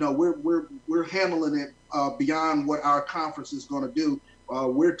 you know, we're handling it beyond what our conference is going to do.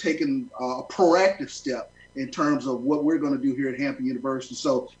 We're taking a proactive step in terms of what we're going to do here at Hampton University.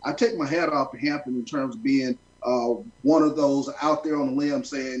 So I take my hat off to Hampton in terms of being one of those out there on the limb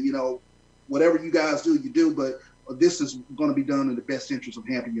saying, you know, whatever you guys do, you do, but this is going to be done in the best interest of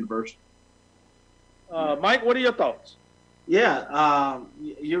Hampton University. Mike, what are your thoughts? Yeah,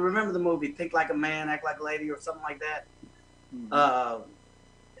 you remember the movie Think Like a Man, Act Like a Lady, or something like that? Mm-hmm.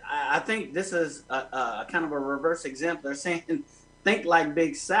 I think this is a kind of a reverse example. They're saying think like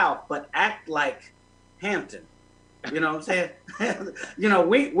Big South, but act like Hampton. You know what I'm saying? You know,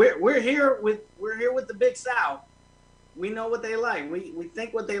 we're here with the Big South. We know what they like. We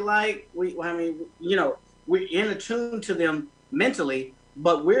think what they like. You know, we're in tune to them mentally,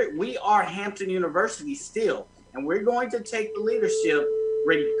 but we are Hampton University still. And we're going to take the leadership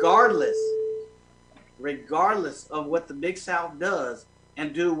regardless of what the Big South does,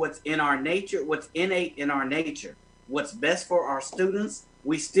 and do what's in our nature, what's innate in our nature, what's best for our students.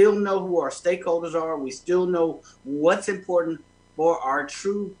 We still know who our stakeholders are. We still know what's important for our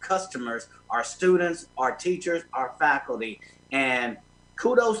true customers, our students, our teachers, our faculty. And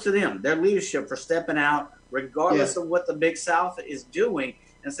kudos to them, their leadership, for stepping out regardless of what the Big South is doing,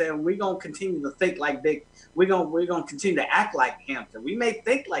 and saying we're gonna continue to think like we're gonna continue to act like Hampton. We may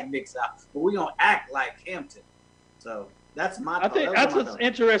think like Big South, but we're gonna act like Hampton. So that's my thought. I think that's an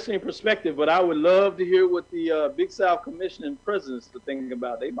interesting perspective, but I would love to hear what the Big South Commission and presidents are thinking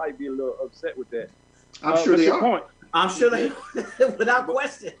about. They might be a little upset with that. I'm sure they are. Point. I'm sure they, without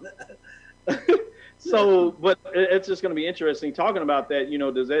question. So, but it's just going to be interesting talking about that. You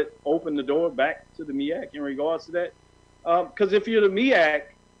know, does that open the door back to the MEAC in regards to that? Because if you're the MEAC,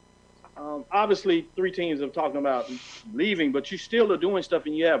 obviously 3 teams have talked about leaving, but you still are doing stuff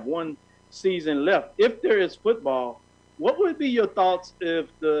and you have 1 season left. If there is football, what would be your thoughts if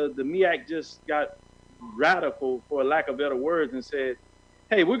the MEAC just got radical, for lack of better words, and said,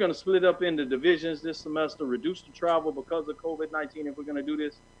 hey, we're going to split up into divisions this semester, reduce the travel because of COVID-19 if we're going to do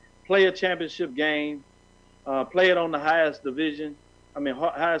this, play a championship game, play it on the highest division,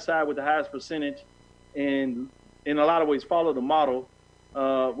 highest side with the highest percentage, and in a lot of ways follow the model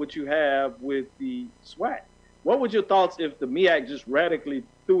which you have with the SWAC. What would your thoughts if the MEAC just radically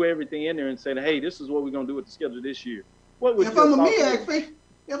threw everything in there and said, hey, this is what we're going to do with the schedule this year? What would if I'm a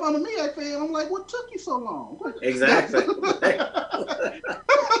MEAC fan, I'm like, what took you so long? Exactly.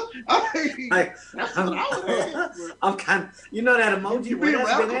 I'm kind of, you know that emoji, where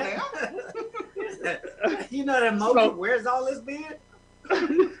that's been at? You know that emoji, so, where's all this been?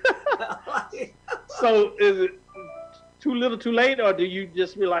 So is it too little too late, or do you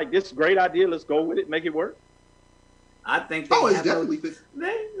just be like, this is a great idea, let's go with it, make it work? I think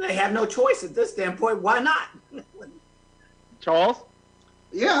they have no choice at this standpoint. Why not? Charles?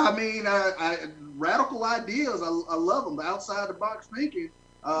 Yeah, I mean, radical ideas, I love them. The outside the box thinking.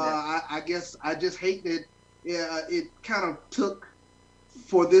 I guess I just hate that it kind of took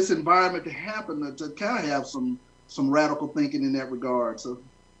for this environment to happen to kind of have some radical thinking in that regard. So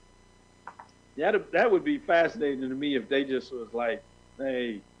yeah, that would be fascinating to me if they just was like,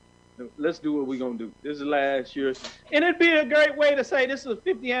 hey, let's do what we're going to do. This is last year. And it'd be a great way to say this is the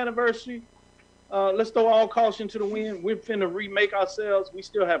 50th anniversary. Let's throw all caution to the wind. We're finna remake ourselves. We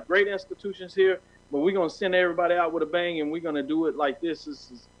still have great institutions here, but we're going to send everybody out with a bang, and we're going to do it like this.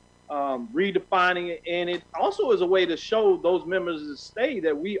 This is redefining it. And it also is a way to show those members of the state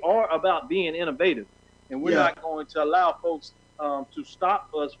that we are about being innovative. And we're not going to allow folks to stop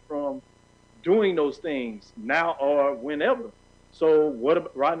us from doing those things now or whenever. So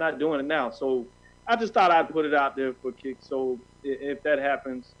why not doing it now? So I just thought I'd put it out there for kicks. So if that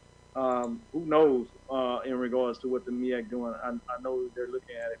happens, who knows in regards to what the MEAC doing. I know they're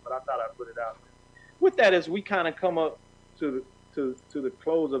looking at it, but I thought I'd put it out there. With that, as we kind of come up to the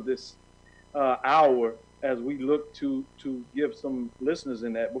close of this hour, as we look to give some listeners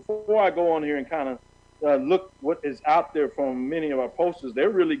in that, before I go on here and kind of look what is out there from many of our posters, they're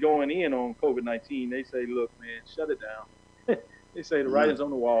really going in on COVID-19. They say, look, man, shut it down. They say the writing's on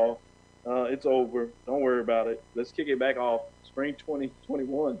the wall. It's over. Don't worry about it. Let's kick it back off. Spring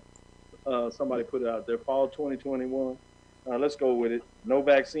 2021. Somebody put it out there. Fall 2021. Let's go with it. No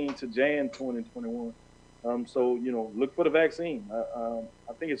vaccine to Jan 2021. So, look for the vaccine.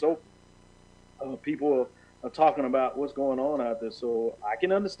 I think it's open. People are talking about what's going on out there. So I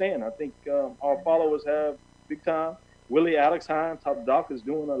can understand. I think our followers have big time. Willie Alex Hine, Top Doc, is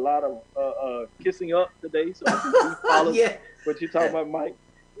doing a lot of kissing up today. So I think he follows what you're talking about, Mike.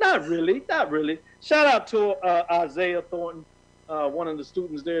 Not really. Shout out to Isaiah Thornton, one of the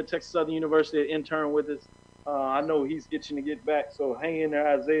students there at Texas Southern University, an intern with us. I know he's itching to get back. So hang in there,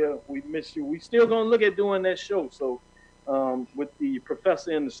 Isaiah. We miss you. We still going to look at doing that show. So with the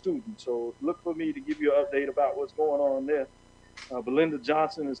professor and the student. So look for me to give you an update about what's going on there. Belinda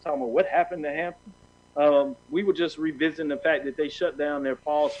Johnson is talking about what happened to Hampton. We were just revisiting the fact that they shut down their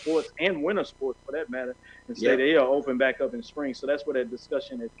fall sports and winter sports, for that matter, and say they are open back up in spring. So that's where that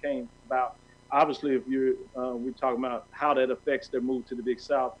discussion has came about. Obviously, if we're talking about how that affects their move to the Big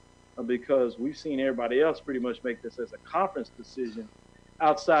South, because we've seen everybody else pretty much make this as a conference decision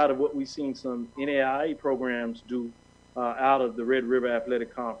outside of what we've seen some NAIA programs do out of the Red River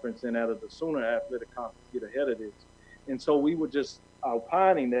Athletic Conference and out of the Sooner Athletic Conference get ahead of this. And so we were just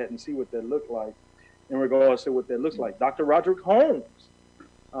opining that and see what that looked like in regards to what that looks like. Dr. Roderick Holmes,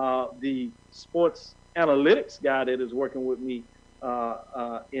 the sports analytics guy that is working with me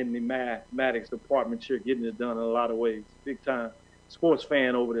in the mathematics department here, getting it done in a lot of ways. Big time sports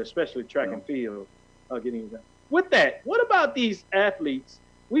fan over there, especially track and field, getting it done. With that, what about these athletes?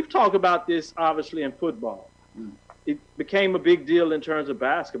 We've talked about this obviously in football. It became a big deal in terms of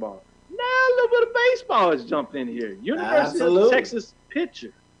basketball. Now a little bit of baseball has jumped in here. University of Texas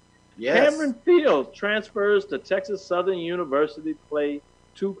pitcher Kamron Fields transfers to Texas Southern University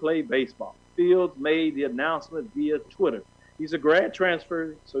to play baseball. Fields made the announcement via Twitter. He's a grad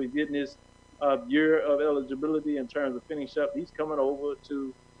transfer, so he's getting his year of eligibility in terms of finish up. He's coming over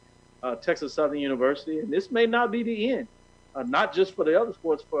to Texas Southern University, and this may not be the end, not just for the other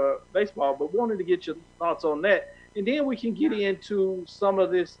sports, for baseball, but wanted to get your thoughts on that. And then we can get into some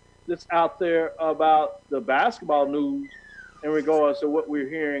of this that's out there about the basketball news in regards to what we're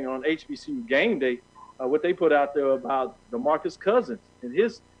hearing on HBCU Game Day, what they put out there about DeMarcus Cousins and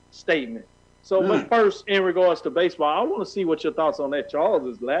his statement. So, but first, in regards to baseball, I want to see what your thoughts on that. Charles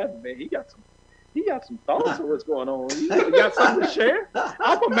is laughing, man. He got some thoughts on what's going on. You got something to share?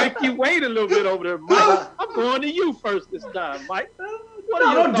 I'm gonna make you wait a little bit over there, Mike. I'm going to you first this time, Mike.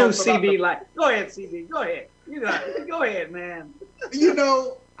 Don't do CB go ahead, CB. Go ahead. Go ahead, man.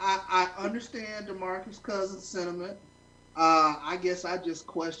 I understand DeMarcus Cousins' sentiment. I guess I just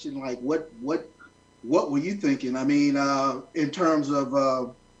question, like, what were you thinking? I mean, in terms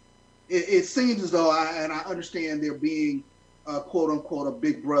of, it seems as though I understand there being, quote unquote, a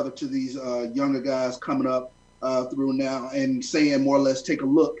big brother to these younger guys coming up through now and saying more or less take a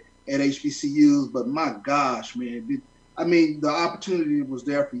look at HBCUs. But my gosh, man, the opportunity was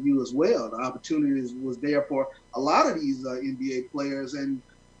there for you as well. The opportunity was there for a lot of these NBA players. And,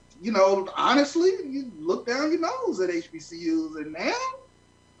 honestly, you look down your nose at HBCUs, and now,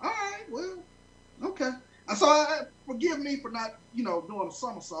 all right, well, okay. So forgive me for not, doing a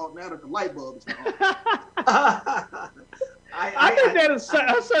somersault now that the light bulb is on. I think that is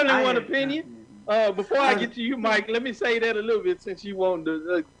certainly one opinion. Before I get to you, Mike, let me say that a little bit since you wanted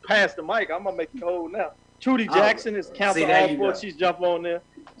to pass the mic. I'm going to make you hold now. Trudy Jackson is Council All Sports. She's jumping on there.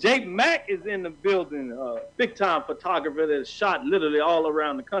 Jake Mack is in the building. Big-time photographer that has shot literally all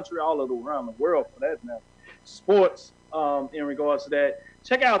around the country, all around the world for that matter. Sports in regards to that.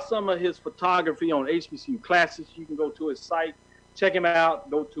 Check out some of his photography on HBCU Classics. You can go to his site, check him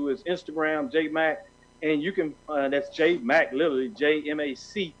out, go to his Instagram, J Mac, and you can, that's J Mac, literally,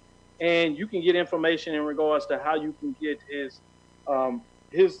 JMAC, and you can get information in regards to how you can get his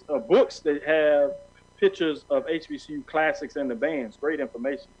books that have pictures of HBCU Classics and the bands. Great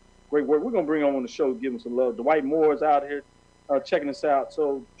information, great work. We're going to bring on the show, give him some love. Dwight Moore is out here checking us out.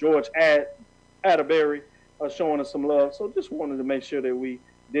 So George Atterbury showing us some love. So just wanted to make sure that we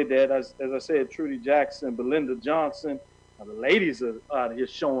did that. As I said, Trudy Jackson, Belinda Johnson, the ladies are out here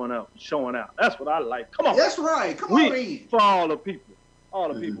showing out. That's what I like. Come on. That's right. Come on in. For all the people.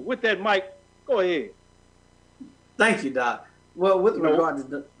 People. With that, Mike, go ahead. Thank you, Doc. Well, with regard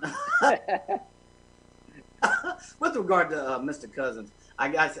to Mr. Cousins,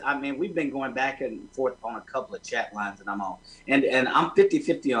 we've been going back and forth on a couple of chat lines that I'm on. And I'm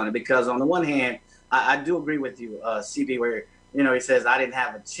 50-50 on it because on the one hand, I do agree with you, CB, where, he says I didn't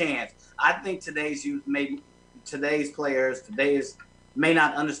have a chance. I think today's youth, today's players, may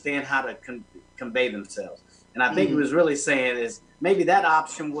not understand how to convey themselves. And I think he was really saying is maybe that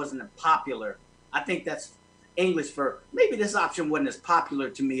option wasn't popular. I think that's English for maybe this option wasn't as popular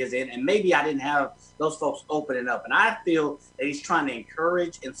to me as it, and maybe I didn't have those folks opening up. And I feel that he's trying to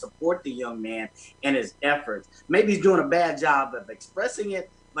encourage and support the young man in his efforts. Maybe he's doing a bad job of expressing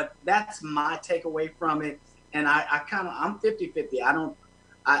it, but that's my takeaway from it. And I'm 50-50.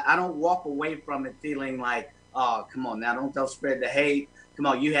 I don't walk away from it feeling like, oh, come on now, don't spread the hate. Come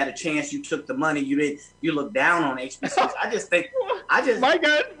on, you had a chance, you took the money, you look down on HBCUs.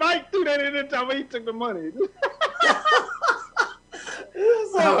 Mike threw that in there time when he took the money.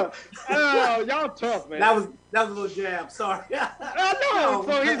 Y'all tough, man. That was a little jab. Sorry. I know.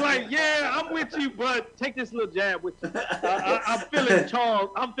 So he's like, yeah, I'm with you, but take this little jab with you. I'm feeling Charles.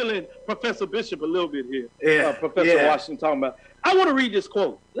 I'm feeling Professor Bishop a little bit here. Yeah. Professor Washington talking about. I want to read this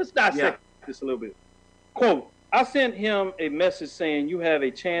quote. Let's dissect this a little bit. Quote, I sent him a message saying you have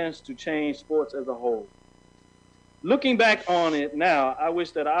a chance to change sports as a whole. Looking back on it now, I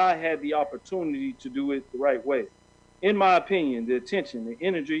wish that I had the opportunity to do it the right way. In my opinion, the attention, the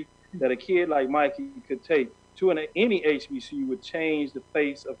energy that a kid like Mikey could take to any HBCU would change the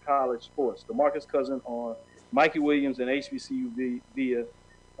face of college sports. DeMarcus Cousins on Mikey Williams and HBCU via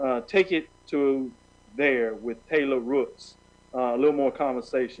take it to there with Taylor Rooks. A little more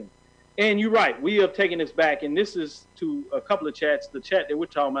conversation. And you're right, we have taken this back, and this is to a couple of chats. The chat that we're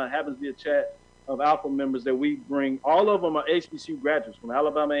talking about happens to be a chat of Alpha members that we bring. All of them are HBCU graduates from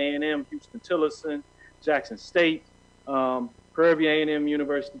Alabama A&M, Houston-Tillerson, Jackson State, Prairie View A&M,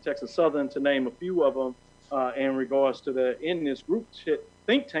 University of Texas Southern, to name a few of them in regards to in this group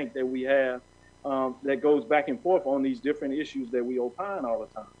think tank that we have that goes back and forth on these different issues that we opine all the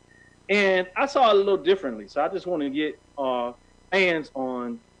time. And I saw it a little differently, so I just want to get fans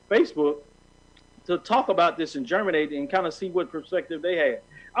on Facebook to talk about this and germinate and kind of see what perspective they had.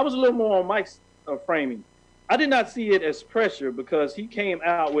 I was a little more on Mike's framing. I did not see it as pressure because he came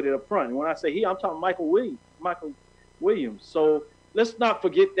out with it up front. And when I say he, I'm talking Michael Williams. So let's not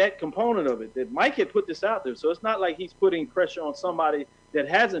forget that component of it, that Mike had put this out there. So it's not like he's putting pressure on somebody that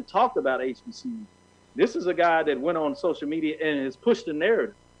hasn't talked about HBCU. This is a guy that went on social media and has pushed the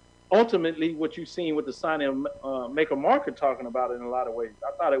narrative. Ultimately, what you've seen with the signing of Maker Marker talking about it in a lot of ways,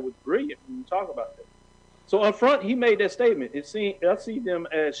 I thought it was brilliant when you talk about that. So up front, he made that statement. I see them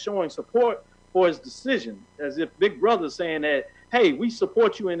as showing support for his decision, as if Big Brother's saying that, hey, we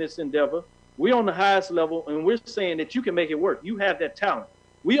support you in this endeavor. We're on the highest level, and we're saying that you can make it work. You have that talent.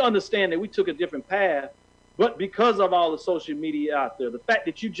 We understand that we took a different path, but because of all the social media out there, the fact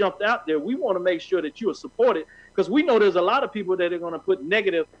that you jumped out there, we want to make sure that you are supported, because we know there's a lot of people that are going to put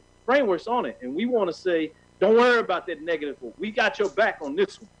negative frameworks on it, and we want to say, don't worry about that negative. We got your back on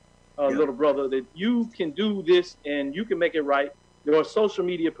this one, little brother, that you can do this and you can make it right. There are social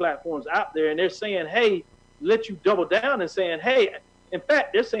media platforms out there, and they're saying, hey, let you double down and saying, hey, in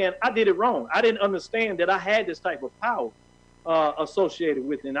fact, they're saying, I did it wrong. I didn't understand that I had this type of power associated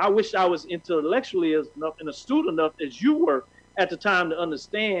with it. And I wish I was intellectually enough and astute enough as you were at the time to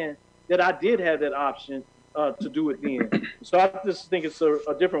understand that I did have that option to do it then. So I just think it's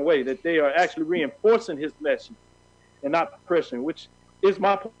a different way, that they are actually reinforcing his message and not pressuring, which is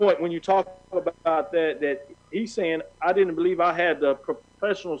my point when you talk about that he's saying, I didn't believe I had the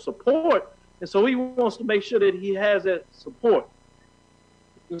professional support. And so he wants to make sure that he has that support.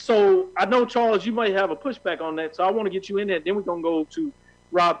 And so I know, Charles, you might have a pushback on that. So I want to get you in there. Then we're going to go to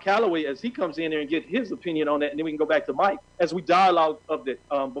Rob Calloway as he comes in there and get his opinion on that. And then we can go back to Mike as we dialogue of that.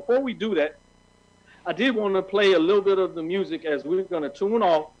 Before we do that, I did want to play a little bit of the music as we're going to tune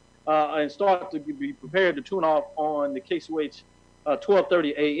off and start to be prepared to tune off on the KCOH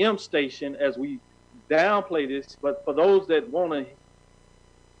 1230 AM station as we downplay this. But for those that want to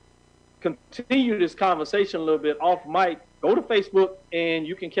continue this conversation a little bit off mic, go to Facebook and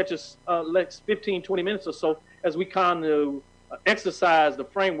you can catch us next 15, 20 minutes or so as we kind of exercise the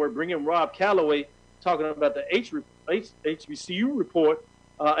framework, bringing Rob Calloway talking about the HBCU report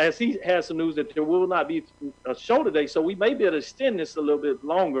as he has some news that there will not be a show today. So we may be able to extend this a little bit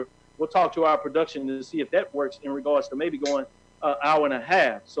longer. We'll talk to our production to see if that works in regards to maybe going an hour and a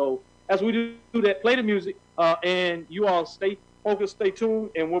half. So as we do that, play the music and you all stay focused, stay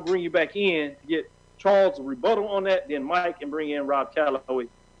tuned, and we'll bring you back in to get Charles' rebuttal on that, then Mike, and bring in Rob Calloway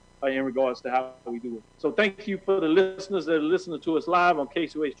in regards to how we do it. So thank you for the listeners that are listening to us live on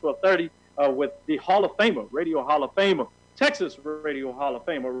KCOH 1230 with the Hall of Famer, Radio Hall of Famer, Texas Radio Hall of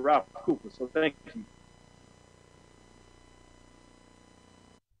Famer, Ralph Cooper. So thank you.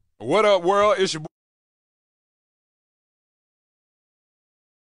 What up, world? It's your boy.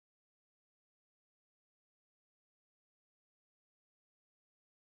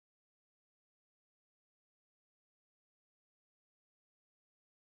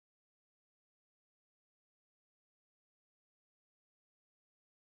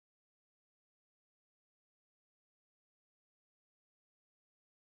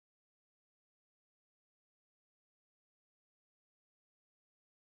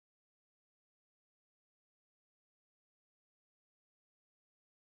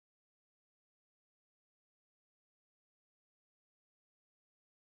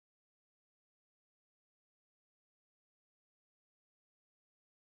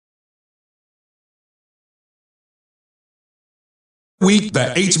 Week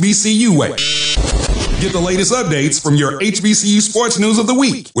the HBCU way. Get the latest updates from your HBCU Sports News of the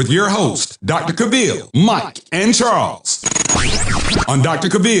Week with your host, Dr. Cavil, Mike, and Charles. On Dr.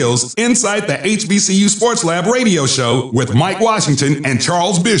 Cavil's Inside the HBCU Sports Lab radio show with Mike Washington and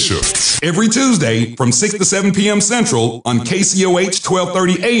Charles Bishop. Every Tuesday from 6 to 7 p.m. Central on KCOH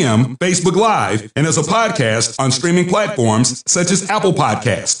 1230 AM, Facebook Live, and as a podcast on streaming platforms such as Apple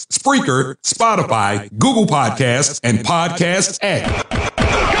Podcasts, Spreaker, Spotify, Google Podcasts, and Podcast App.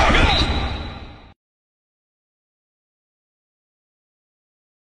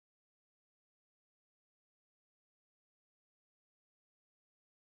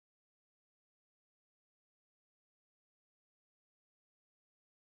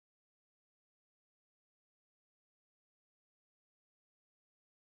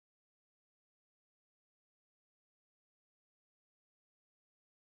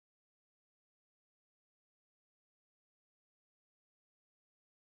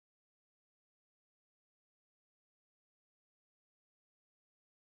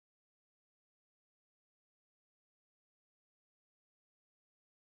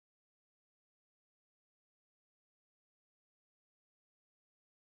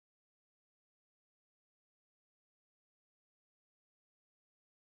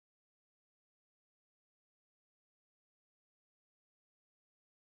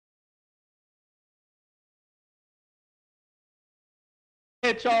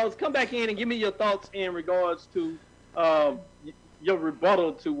 Hey, Charles, come back in and give me your thoughts in regards to your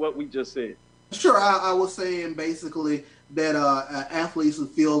rebuttal to what we just said. Sure, I was saying basically that athletes who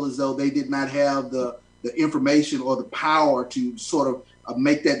feel as though they did not have the information or the power to sort of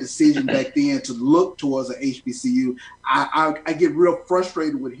make that decision back then to look towards an HBCU, I get real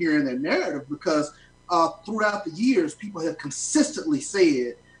frustrated with hearing that narrative because throughout the years, people have consistently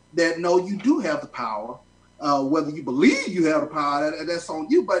said that, no, you do have the power. Whether you believe you have the power, that's on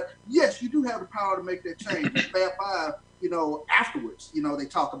you. But yes, you do have the power to make that change. Fab Five, afterwards, they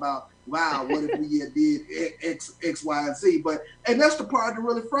talk about, wow, what if we did X, Y, and Z? And that's the part that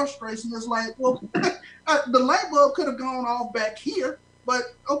really frustrates me. It's like, well, the light bulb could have gone off back here,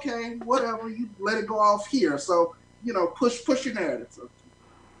 but okay, whatever, you let it go off here. So, push your narrative. So.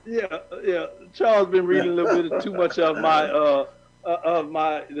 Yeah. Charles been reading a little bit too much of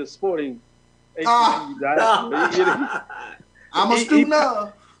the sporting. I'm a student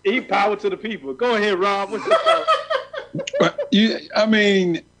now. He power to the people. Go ahead, Rob. What's your thought?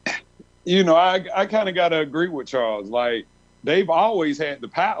 I kind of got to agree with Charles. Like, they've always had the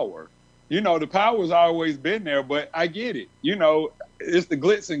power. The power's always been there, but I get it. It's the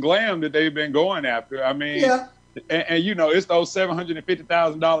glitz and glam that they've been going after. I mean, yeah. And it's those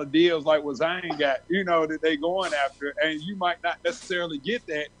 $750,000 deals like what Zion got, that they going after. And you might not necessarily get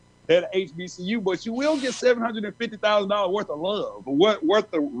that at HBCU, but you will get $750,000 worth of love,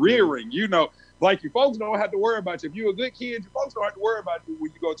 worth of rearing. Like your folks don't have to worry about you. If you're a good kid, your folks don't have to worry about you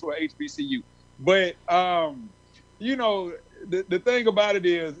when you go to an HBCU. But the thing about it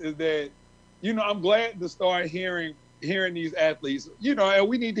is that I'm glad to start hearing these athletes. And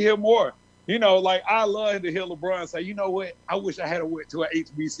we need to hear more. Like I love to hear LeBron say, you know what? I wish I had went to an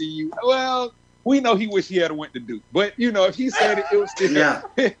HBCU. Well, we know he wish he had went to Duke, but if he said it, it would still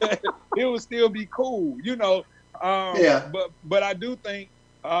it would still be cool, But I do think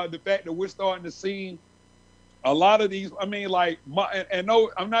the fact that we're starting to see a lot of these. I mean, like,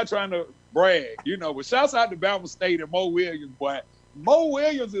 no, I'm not trying to brag, but shouts out to Bama State and Mo Williams, boy. Mo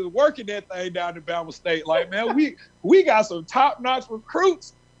Williams is working that thing down at Bama State. Like, man, we got some top-notch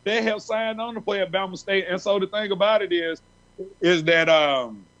recruits that have signed on to play at Bama State, and so the thing about it is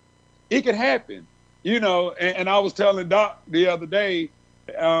that it could happen, and I was telling Doc the other day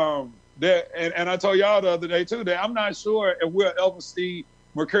that, and I told y'all the other day too, that I'm not sure if we'll ever see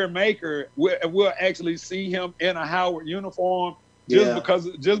McCurry Maker, if we'll actually see him in a Howard uniform just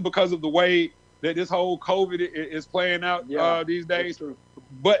because of the way that this whole COVID is playing out these days.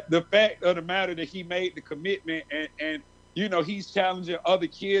 But the fact of the matter that he made the commitment and he's challenging other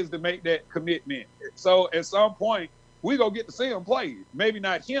kids to make that commitment. So at some point, we're going to get to see him play. Maybe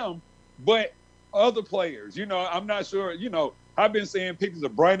not him, but other players. I'm not sure. I've been seeing pictures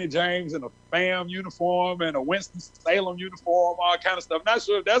of Brandon James in a FAM uniform and a Winston-Salem uniform, all kind of stuff. Not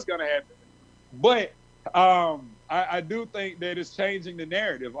sure if that's going to happen. But I do think that it's changing the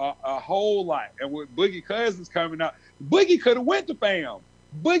narrative a whole lot. And with Boogie Cousins coming out, Boogie could have went to FAM.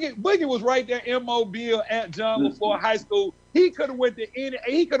 Boogie was right there in Mobile at John LaFleur High School. He could have went to A&M.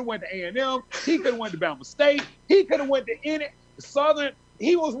 He could have went to Bama State. He could have went to any Southern.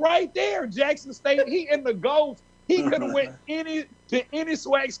 He was right there, Jackson State. He in the Gulf. He could have went to any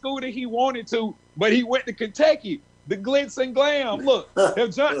swag school that he wanted to, but he went to Kentucky. the glitz and glam. Look,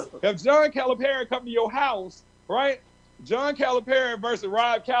 if John Calipari come to your house, right? John Calipari versus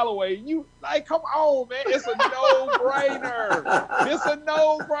Rob Calloway, you like, come on, man. It's a no-brainer. It's a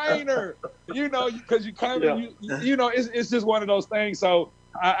no-brainer. You know, because you kind of, you know, it's just one of those things. So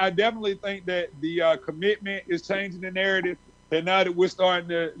I definitely think that the commitment is changing the narrative. And now that we're starting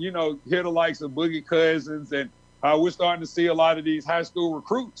to, you know, hear the likes of Boogie Cousins, and we're starting to see a lot of these high school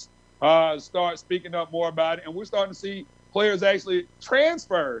recruits start speaking up more about it. And we're starting to see players actually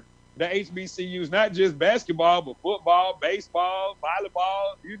transfer the HBCUs, not just basketball, but football, baseball,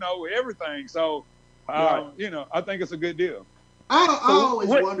 volleyball, you know, everything. So, you know, I think it's a good deal. I always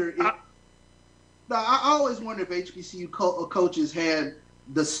wonder if HBCU coaches had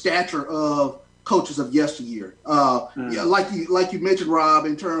the stature of coaches of yesteryear. Yeah, like you mentioned, Rob,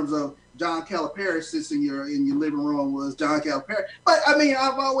 in terms of John Calipari sits in your living room was John Calipari. But I mean,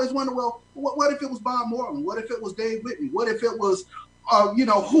 I've always wondered, well, what if it was Bob Moreland? What if it was Dave Whitney? What if it was you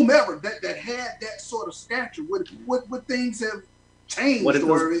know, whomever that had that sort of stature? Would things have changed? What if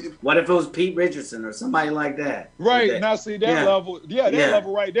it was Pete Richardson or somebody like that? Right. Now see that level, that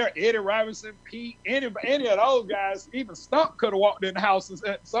level right there. Eddie Robinson, Pete, any of those guys, even Stump could have walked in the house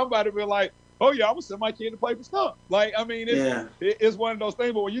and somebody would be like, oh yeah, I would send my kid to play for Stump. Like, I mean, it's one of those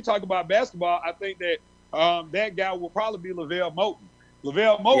things. But when you talk about basketball, I think that that guy will probably be LaVelle Moulton.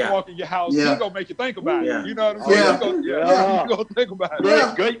 LaVelle Moulton walk in your house, he's going to make you think about it. You know what I'm saying? You're going to think about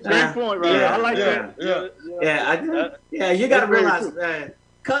it. Great point, right? I like that. You got to realize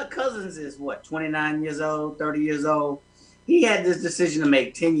Cousins is, what, 29 years old, 30 years old? He had this decision to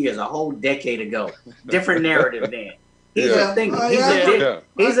make 10 years, a whole decade ago. Different narrative then. He's a thinker.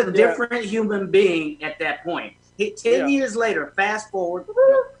 He's a different human being at that point. 10 years later, fast forward,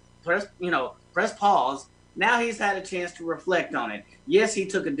 press pause. Now he's had a chance to reflect on it. Yes, he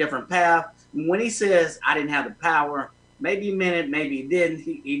took a different path. When he says, I didn't have the power, maybe he meant it, maybe he didn't.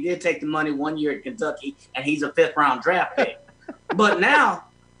 He did take the money 1 year at Kentucky, and he's a 5th-round draft pick. But now,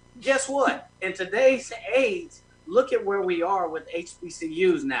 guess what? In today's age, look at where we are with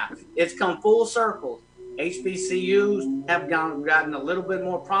HBCUs now. It's come full circle. HBCUs have gotten a little bit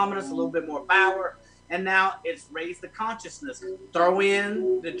more prominence, a little bit more power, and now it's raised the consciousness. Throw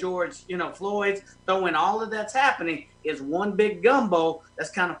in the George, Floyds, throw in all of that's happening is one big gumbo that's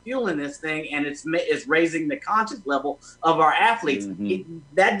kind of fueling this thing, and it's raising the conscious level of our athletes.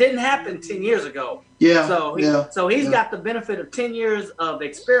 That didn't happen 10 years ago. So he's got the benefit of 10 years of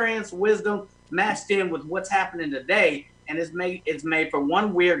experience, wisdom, matched in with what's happening today, and it's made for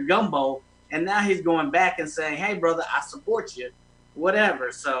one weird gumbo. And now he's going back and saying, hey, brother, I support you,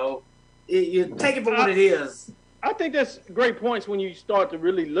 whatever. So you take it for what it is. I think that's great points when you start to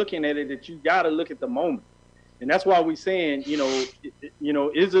really looking at it, that you got to look at the moment. And that's why we're saying,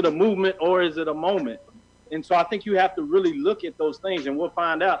 is it a movement or is it a moment? And so I think you have to really look at those things, and we'll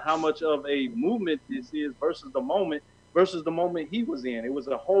find out how much of a movement this is versus the moment he was in. It was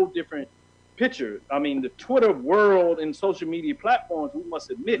a whole different picture. I mean, the Twitter world and social media platforms, we must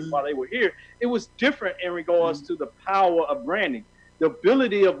admit, while they were here, it was different in regards to the power of branding, the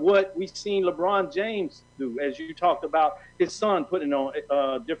ability of what we've seen LeBron James do, as you talked about his son putting on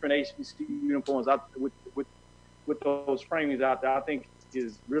different HBCU uniforms out with those framings out there. I think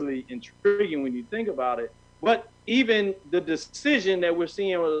is really intriguing when you think about it. But even the decision that we're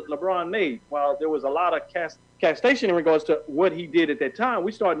seeing LeBron made, while there was a lot of castation in regards to what he did at that time,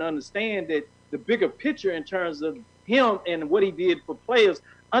 we started to understand that the bigger picture in terms of him and what he did for players,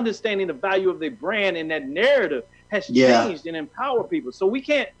 understanding the value of their brand and that narrative has changed and empowered people. So we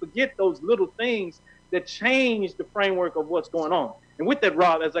can't forget those little things that change the framework of what's going on. And with that,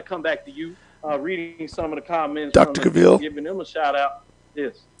 Rob, as I come back to you, reading some of the comments, Dr. Cavil, giving them a shout out.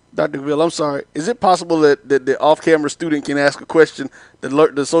 Yes. Dr. Cavil, I'm sorry. Is it possible that the off-camera student can ask a question?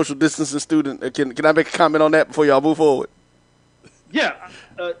 The social distancing student, can I make a comment on that before y'all move forward? Yeah,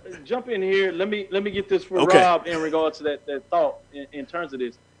 jump in here. Let me get this for Rob in regards to that thought in terms of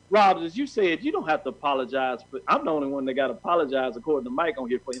this. Rob, as you said, you don't have to apologize. But I'm the only one that got to apologize according to Mike on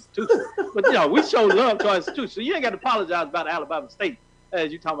here for institution. But we show love to our institution, so you ain't got to apologize about Alabama State.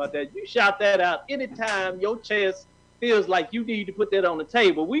 As you talking about that, you shout that out anytime your chest feels like you need to put that on the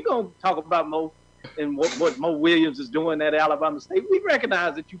table. We're going to talk about Mo and what Mo Williams is doing at Alabama State. We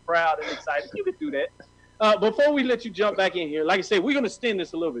recognize that you're proud and excited. You can do that. Before we let you jump back in here, like I said, we're going to extend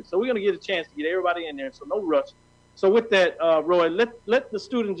this a little bit. So we're going to get a chance to get everybody in there, so no rush. So with that, Roy, let the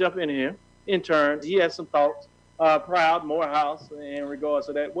student jump in here in turn. He has some thoughts. Proud, Morehouse, in regards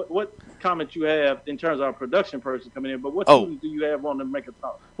to that. What comment you have in terms of our production person coming in, but what student do you have on to make a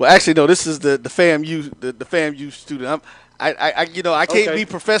talk? Well, actually, no, this is the FAMU student. I can't be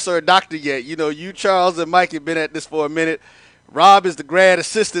professor or doctor yet. You, Charles, and Mike have been at this for a minute. Rob is the grad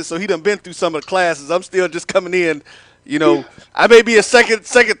assistant, so he done been through some of the classes. I'm still just coming in. I may be a second,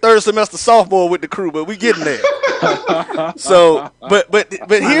 third semester sophomore with the crew, but we getting there. So, but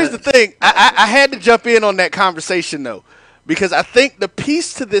here's the thing. I had to jump in on that conversation though, because I think the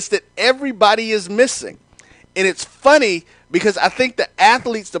piece to this that everybody is missing, and it's funny because I think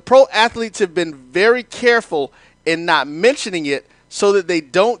the pro athletes have been very careful in not mentioning it so that they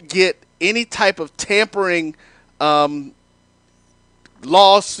don't get any type of tampering laws,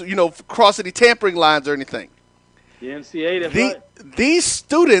 cross any tampering lines or anything. The NCAA, that's right. These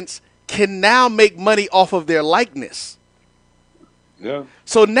students can now make money off of their likeness. Yeah.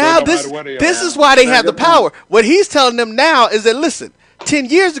 So now this is why they have the power. What he's telling them now is that, listen, 10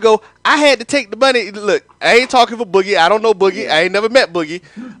 years ago, I had to take the money. Look, I ain't talking for Boogie. I don't know Boogie. I ain't never met Boogie.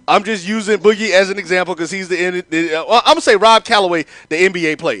 I'm just using Boogie as an example because he's I'm going to say Rob Calloway, the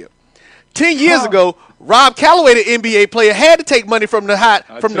NBA player. 10 years ago, Rob Calloway, the NBA player, had to take money from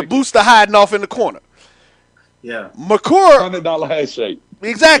the booster hiding off in the corner. Yeah. McCord, $100 handshake.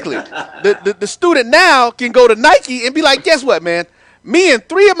 Exactly. The student now can go to Nike and be like, guess what, man? Me and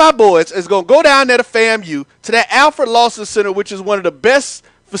 3 of my boys is going to go down there to FAMU, to that Alfred Lawson Center, which is one of the best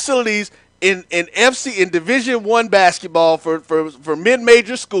facilities in Division I basketball for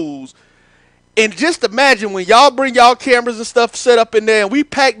mid-major schools. And just imagine when y'all bring y'all cameras and stuff set up in there and we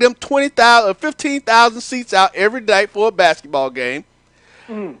pack them 20,000 or 15,000 seats out every night for a basketball game.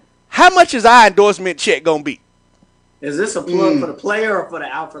 How much is our endorsement check going to be? Is this a plug for the player or for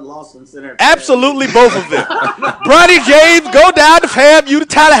the Alfred Lawson Center? Absolutely both of them. Bronny James, go down to FAMU to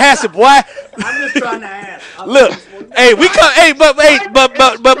Tallahassee, boy. I'm just trying to ask. Look, hey, we come. Hey, but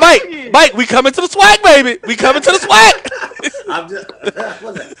Mike, we coming to the swag, baby. We coming to the swag. I'm just.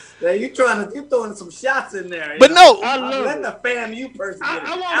 You throwing some shots in there. But no, I'm letting the FAMU person get it.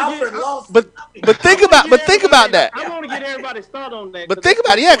 Alfred Lawson. But think about that. I want to get everybody's thought on that. But think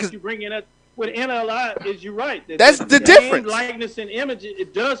about it, yeah, because you bring in with NLI, is you're right. That's the difference. Likeness and image,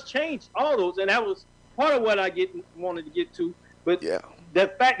 it does change all those, and that was part of what I wanted to get to. But the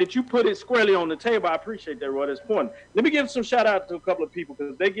fact that you put it squarely on the table, I appreciate that, Roy. That's important. Let me give some shout out to a couple of people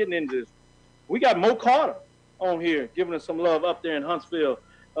because they're getting into this. We got Mo Carter on here giving us some love up there in Huntsville,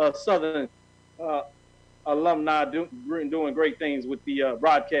 Southern alumni doing great things with the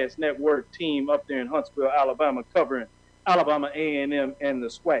broadcast network team up there in Huntsville, Alabama, covering Alabama A&M and the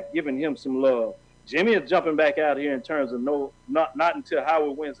SWAC, giving him some love. Jimmy is jumping back out here in terms of not until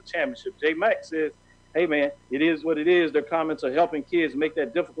Howard wins the championship. J. Mack says, hey, man, it is what it is. Their comments are helping kids make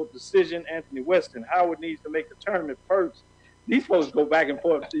that difficult decision. Anthony Weston, Howard needs to make the tournament first. These folks go back and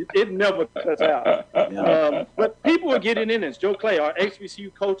forth. It never cuts out. But people are getting in this. Joe Clay, our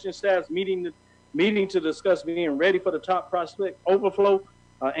HBCU coaching staff's meeting to discuss being ready for the top prospect overflow.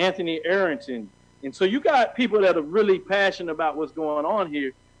 Anthony Arrington. And so you got people that are really passionate about what's going on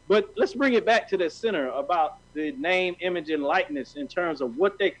here. But let's bring it back to the center about the name, image, and likeness in terms of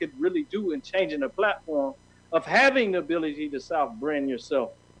what they could really do in changing the platform of having the ability to self-brand yourself,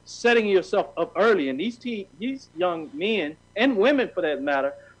 setting yourself up early. And these young men and women, for that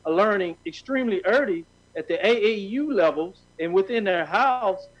matter, are learning extremely early at the AAU levels and within their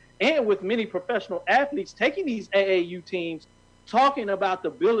house, and with many professional athletes taking these AAU teams, talking about the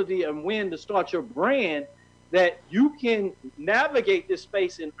ability and when to start your brand, that you can navigate this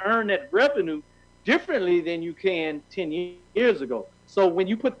space and earn that revenue differently than you can 10 years ago. So when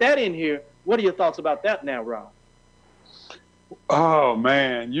you put that in here, what are your thoughts about that now, Rob? Oh,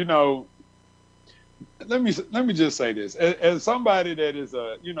 man, let me just say this. As somebody that is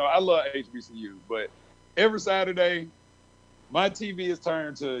I love HBCU, but every Saturday, my TV is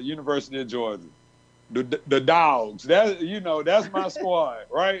turned to University of Georgia. The Dogs, that's my squad,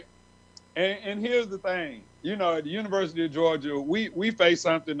 right? And here's the thing, at the University of Georgia, we faced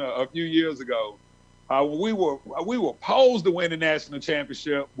something a few years ago. We were posed to win the national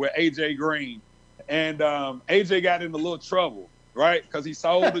championship with AJ Green, and AJ got in a little trouble, right? Because he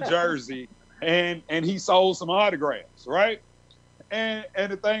sold the jersey and he sold some autographs, right? And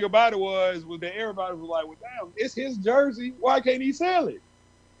the thing about it was that everybody was like, well, damn, it's his jersey. Why can't he sell it?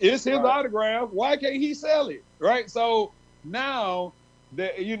 It's his autograph. Why can't he sell it? Right. So now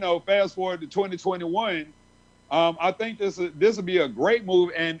that, fast forward to 2021, I think this will be a great move.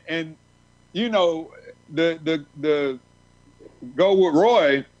 And the go with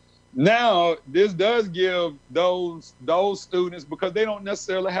Roy. Now this does give those students, because they don't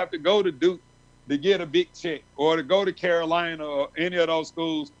necessarily have to go to Duke to get a big check or to go to Carolina or any of those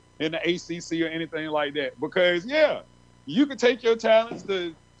schools in the ACC or anything like that. Because you can take your talents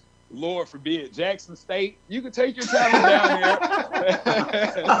to Lord forbid, Jackson State. You can take your talent down there.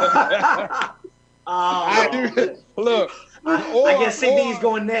 Look, I guess CD's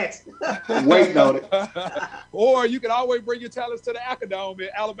going next. Waiting on it. Or you can always bring your talents to the Acadome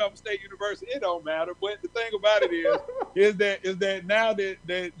at Alabama State University. It don't matter. But the thing about it is that now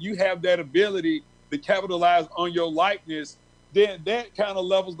that you have that ability to capitalize on your likeness, then that kind of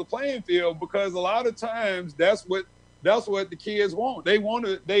levels the playing field, because a lot of times that's what the kids want. They want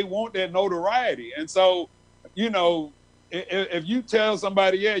that notoriety. And so, if you tell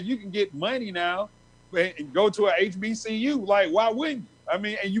somebody, yeah, you can get money now and go to a HBCU, like, why wouldn't you? I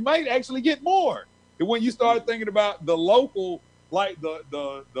mean, and you might actually get more. And when you start thinking about the local, like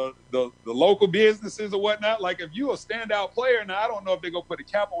the local businesses or whatnot, like if you're a standout player, now I don't know if they're gonna put a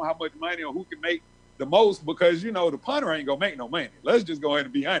cap on how much money or who can make the most, because the punter ain't gonna make no money. Let's just go ahead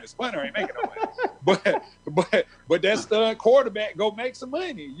and be honest. Punter ain't making no money. But that stud quarterback go make some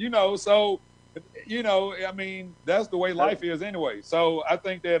money, so I mean, that's the way life is anyway. So I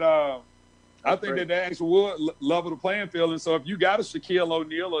think that that actually would level the playing field. And so if you got a Shaquille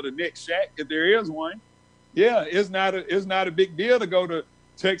O'Neal or the next Shaq, if there is one, yeah, it's not a big deal to go to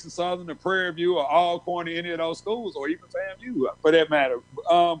Texas Southern or Prairie View or Alcorn or any of those schools, or even FAMU for that matter,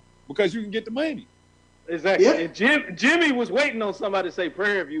 because you can get the money. Exactly. Yeah. And Jimmy was waiting on somebody to say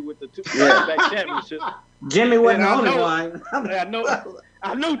Prairie View with the two back championship. Jimmy wasn't the only one.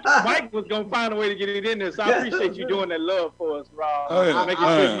 I knew Mike was gonna find a way to get it in there, so I appreciate you doing that love for us, Rob. I'm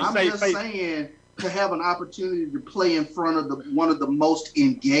just saying, to have an opportunity to play in front of one of the most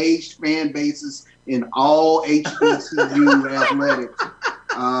engaged fan bases in all HBCU athletics,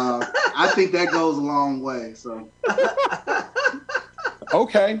 I think that goes a long way. So.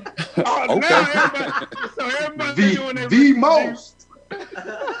 Okay. Everybody doing the most.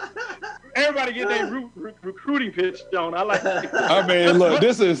 Everybody get their recruiting pitch on. I like that. I mean, look,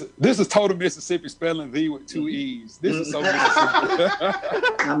 this is total Mississippi spelling the with two E's. This is so Mississippi.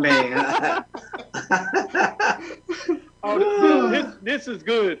 This is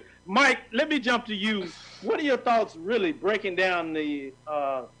good. Mike, let me jump to you. What are your thoughts really breaking down the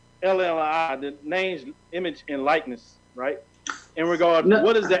LLI, the names, image, and likeness, right? In regard to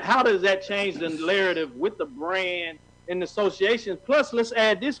what is that? How does that change the narrative with the brand and the association? Plus, let's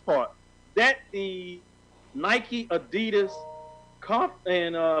add this part, that the Nike, Adidas,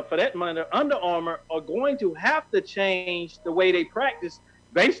 and for that matter, Under Armour are going to have to change the way they practice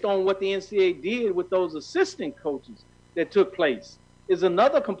based on what the NCAA did with those assistant coaches that took place. Is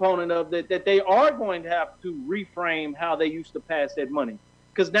another component of that they are going to have to reframe how they used to pass that money,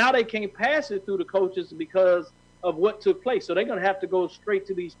 because now they can't pass it through the coaches because of what took place. So they're going to have to go straight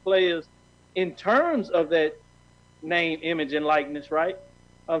to these players in terms of that name, image, and likeness, right?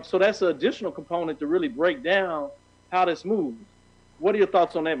 So that's an additional component to really break down how this moves. What are your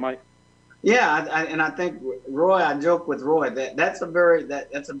thoughts on that, Mike? Yeah, and I think Roy, I joke with Roy that's a very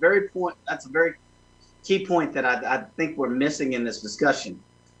key point that I think we're missing in this discussion.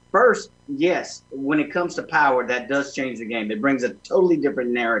 First, yes, when it comes to power, that does change the game. It brings a totally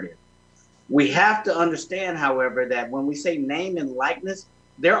different narrative. We have to understand, however, that when we say name and likeness,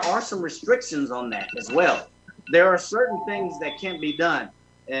 there are some restrictions on that as well. There are certain things that can't be done.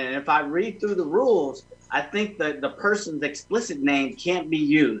 And if I read through the rules, I think that the person's explicit name can't be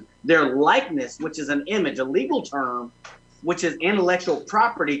used. Their likeness, which is an image, a legal term, which is intellectual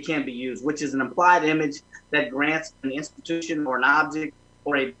property, can be used, which is an implied image that grants an institution or an object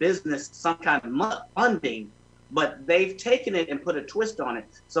or a business some kind of funding. But they've taken it and put a twist on it.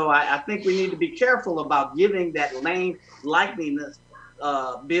 So I think we need to be careful about giving that name likeness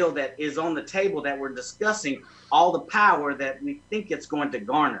bill that is on the table that we're discussing all the power that we think it's going to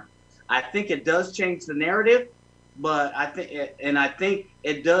garner. I think it does change the narrative, but I think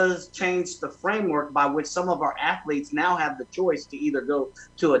it does change the framework by which some of our athletes now have the choice to either go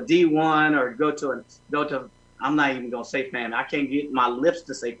to a D1 or go to I'm not even gonna say fam. I can't get my lips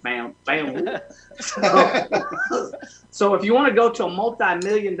to say fam. So if you want to go to a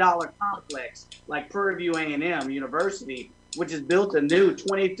multi-million-dollar complex like Prairie View A&M University, which has built a new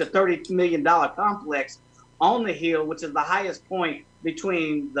 $20 to $30 million complex on the hill, which is the highest point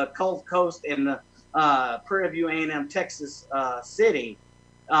between the Gulf Coast and the Prairie View A&M Texas city,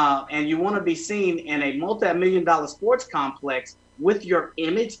 and you want to be seen in a multi-million-dollar sports complex with your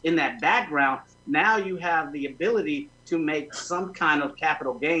image in that background, now you have the ability to make some kind of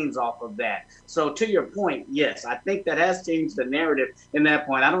capital gains off of that. So to your point, yes, I think that has changed the narrative in that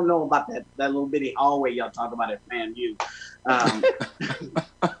point. I don't know about that little bitty hallway y'all talk about at FAMU.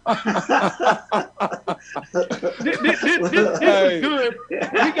 This is good.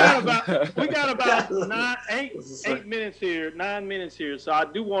 We got about 8 minutes here, 9 minutes here. So I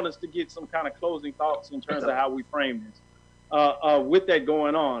do want us to get some kind of closing thoughts in terms of how we frame this. With that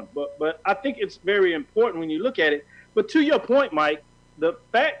going on, but I think it's very important when you look at it. But to your point, Mike, the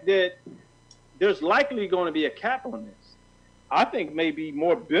fact that there's likely going to be a cap on this, I think may be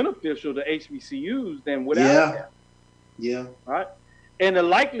more beneficial to HBCUs than without a cap. Yeah. Right. And the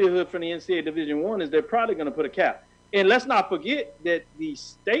likelihood for the NCAA Division I is they're probably going to put a cap. And let's not forget that the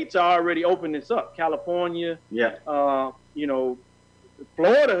states are already opening this up. California,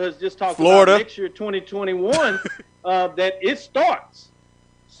 Florida has just talked about next year, 2021, that it starts.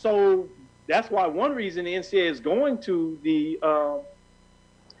 So that's why one reason the NCAA is going to the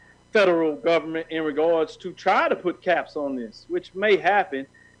federal government in regards to try to put caps on this, which may happen.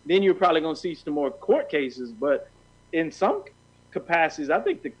 Then you're probably going to see some more court cases. But in some capacities, I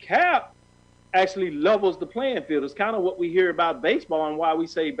think the cap actually levels the playing field. It's kind of what we hear about baseball and why we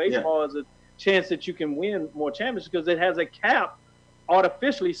say baseball is a chance that you can win more championships, because it has a cap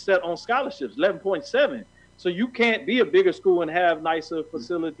artificially set on scholarships, 11.7. So you can't be a bigger school and have nicer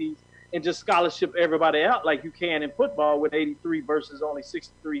facilities and just scholarship everybody out like you can in football with 83 versus only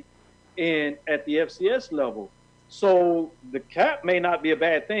 63 at the FCS level. So the cap may not be a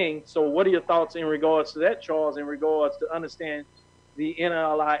bad thing. So what are your thoughts in regards to that, Charles, in regards to understand the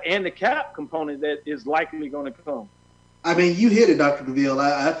NLI and the cap component that is likely going to come? I mean, you hit it, Dr. Cavil.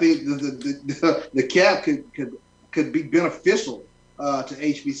 I think the cap could be beneficial to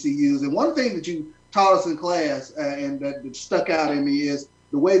HBCUs. And one thing that you taught us in class and that stuck out in me is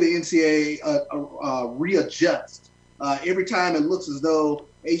the way the NCAA readjusts. Every time it looks as though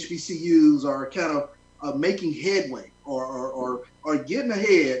HBCUs are kind of making headway or getting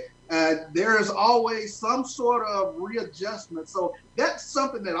ahead, there is always some sort of readjustment. So that's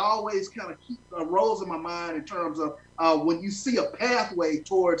something that always kind of rolls in my mind in terms of when you see a pathway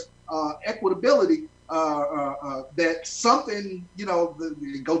towards equitability, that something, they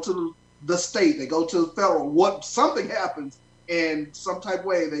go to the state, they go to the federal, something happens, and some type of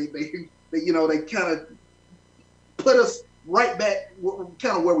way they kind of put us right back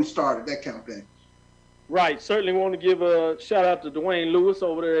kind of where we started, that kind of thing. Right. Certainly want to give a shout out to Dwayne Lewis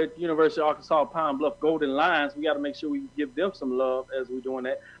over there at University of Arkansas Pine Bluff Golden Lions. We got to make sure we give them some love as we're doing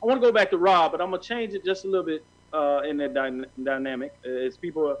that. I want to go back to Rob, but I'm going to change it just a little bit in that dynamic. As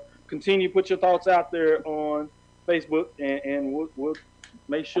people continue to put your thoughts out there on Facebook, and we'll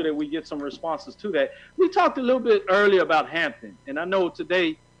make sure that we get some responses to that. We talked a little bit earlier about Hampton, and I know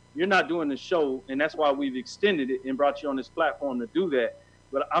today you're not doing the show, and that's why we've extended it and brought you on this platform to do that.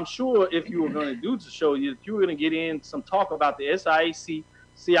 But I'm sure if you were going to do the show, you were going to get in some talk about the SIAC,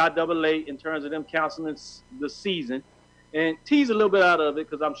 CIAA in terms of them canceling the season, and tease a little bit out of it,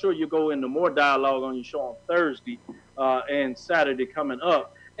 because I'm sure you'll go into more dialogue on your show on Thursday and Saturday coming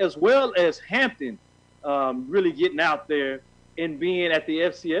up, as well as Hampton really getting out there and being at the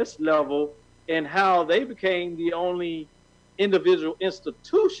FCS level, and how they became the only individual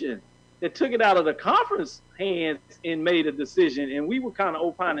institution that took it out of the conference hands and made a decision. And we were kind of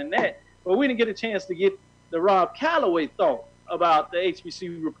opining that, but we didn't get a chance to get the Rob Calloway thought about the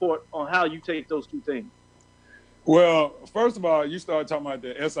HBCU report on how you take those two things. Well, first of all, you started talking about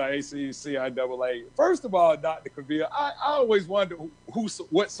the SIAC, CIAA. First of all, Dr. Cavil, I always wondered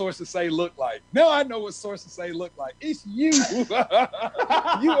what sources say look like. Now I know what sources say look like. It's you.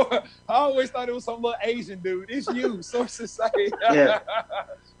 I always thought it was some little Asian dude. It's you. Sources say. Yeah.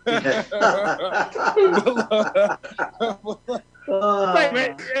 Man,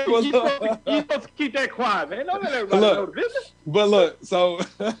 you're supposed to keep that quiet, man. Don't let everybody know the business. But look, so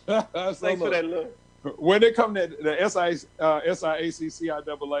thanks for that look. When it comes to the SIAC,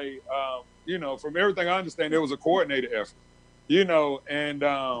 CIAA, from everything I understand, there was a coordinated effort, and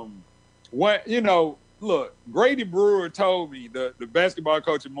look, Grady Brewer told me, the basketball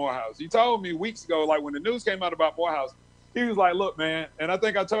coach at Morehouse, he told me weeks ago, like when the news came out about Morehouse, he was like, look, man, and I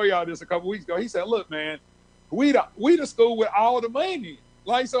think I told y'all this a couple weeks ago, he said, look, man, we the school with all the money.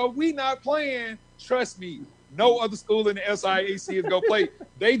 Like, so if we not playing, trust me, no other school in the SIAC is going to play.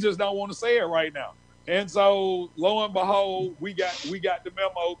 They just don't want to say it right now. And so, lo and behold, we got the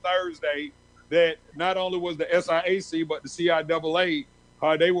memo Thursday that not only was the SIAC, but the CIAA,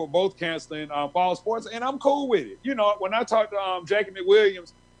 they were both canceling fall sports, and I'm cool with it. When I talked to Jackie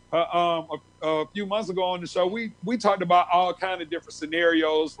McWilliams a few months ago on the show, we talked about all kind of different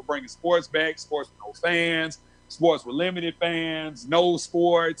scenarios for bringing sports back, sports with no fans, sports with limited fans, no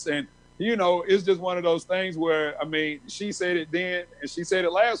sports. And, you know, it's just one of those things where, I mean, she said it then and she said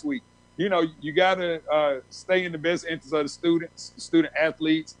it last week. You know, you got to stay in the best interest of the students, student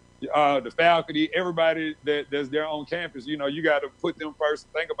athletes, the faculty, everybody that's there on campus. You know, you got to put them first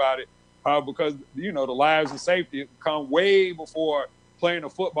and think about it because, you know, the lives and safety come way before playing a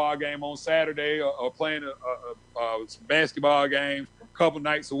football game on Saturday or playing a basketball game a couple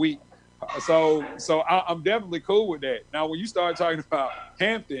nights a week. So I'm definitely cool with that. Now, when you start talking about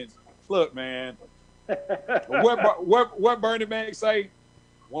Hampton, look, man, what Bernie Mac say?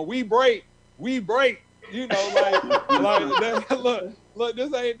 When we break, you know, look,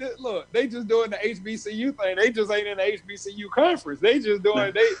 this ain't this, look, they just doing the HBCU thing. They just ain't in the HBCU conference. They just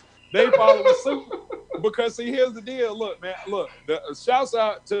doing, they following suit. Because see, here's the deal. Look, man, shouts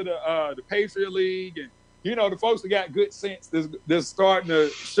out to the Patriot League and, you know, the folks that got good sense that's starting to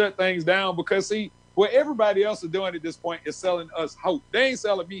shut things down because see, what everybody else is doing at this point is selling us hope. They ain't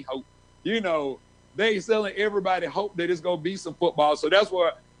selling me hope. You know, they selling everybody hope that it's going to be some football. So that's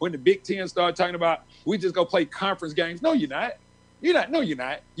why when the Big Ten started talking about we just go play conference games. No, you're not. No, you're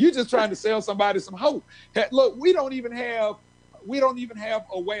not. You're just trying to sell somebody some hope. Look, we don't even have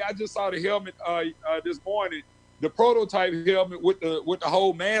a way. I just saw the helmet this morning, the prototype helmet with the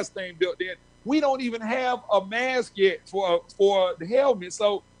whole mask thing built in. We don't even have a mask yet for the helmet.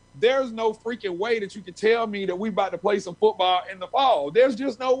 So there's no freaking way that you can tell me that we about to play some football in the fall. There's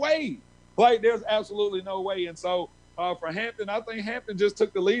just no way. Like, there's absolutely no way. And so for Hampton, I think Hampton just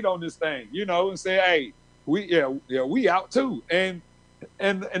took the lead on this thing, you know, and said, hey, we out too. And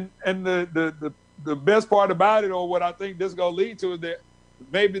the best part about it, or what I think this is gonna lead to, is that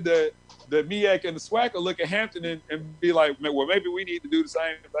maybe the MEAC and the SWAC will look at Hampton and be like, well, maybe we need to do the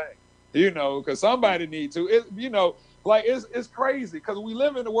same thing, you know, because somebody need to. You know, like it's crazy because we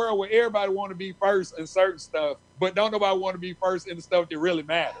live in a world where everybody want to be first in certain stuff, but don't nobody want to be first in the stuff that really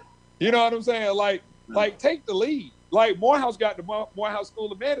matter. You know what I'm saying? Like take the lead. Like Morehouse got the Morehouse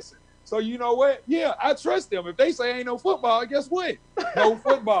School of Medicine. So you know what? Yeah, I trust them. If they say ain't no football, guess what? No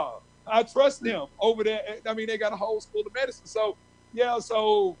football. I trust them over there. I mean, they got a whole school of medicine. So, yeah,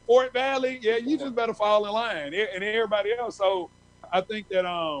 so Fort Valley, yeah, you just better fall in line, and everybody else. So I think that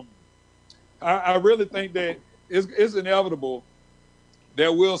I really think that it's inevitable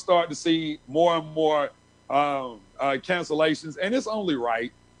that we'll start to see more and more cancellations, and it's only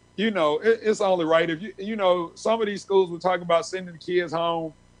right. You know, it's only right. If you know, some of these schools were talking about sending the kids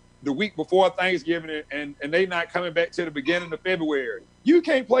home the week before Thanksgiving, and they not coming back to the beginning of February. You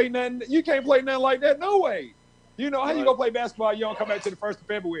can't play nothing. You can't play nothing like that. No way. You know, how you gonna play basketball? You don't come back to the 1st of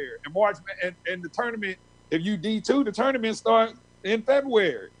February. And March, and the tournament, if you D2, the tournament starts in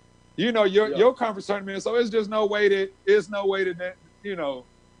February. You know, your conference tournament. So it's just no way that you know,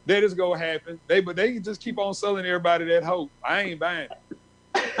 that is gonna happen. But they just keep on selling everybody that hope. I ain't buying it.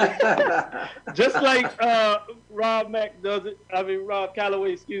 Just like Rob Mack does it. I mean, Rob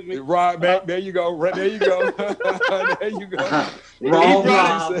Calloway, excuse me. Rob Mack, there you go. There you go. There you go. Wrong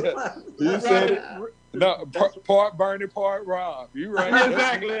Rob. You said it. No, part Bernie, part Rob. You right.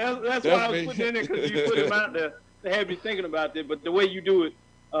 Exactly. That's why I was putting in it, because you put him out there to have me thinking about it. But the way you do it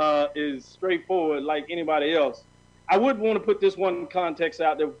is straightforward, like anybody else. I would want to put this one context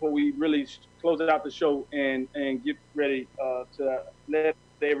out there before we really close it out the show and get ready to let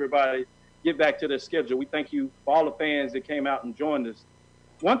everybody get back to their schedule. We thank you for all the fans that came out and joined us.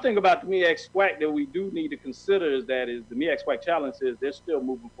 One thing about the MEAC SWAC that we do need to consider is the MEAC SWAC Challenge is they're still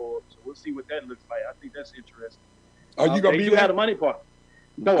moving forward. So we'll see what that looks like. I think that's interesting. Are you gonna be there? Have the money part.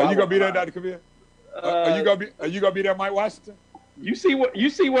 No, are you gonna be there, Dr. Cavil? Are you gonna be there, Mike Washington? You see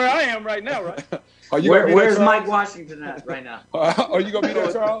where I am right now, right? Where's Mike Washington at right now? Are you gonna be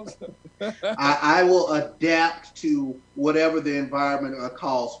there, Charles? I will adapt to whatever the environment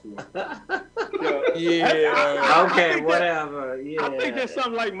calls for. Yeah. Okay, whatever. Yeah. I think that's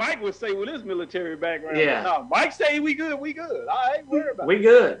something like Mike would say with his military background. Yeah. No, Mike say we good. I ain't worried about it. We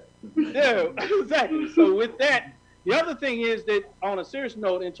good. Yeah, exactly. So with that, the other thing is that on a serious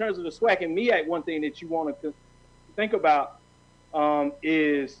note, in terms of the SWAC and MEAC, one thing that you want to think about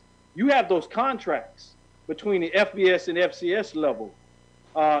is you have those contracts between the FBS and FCS level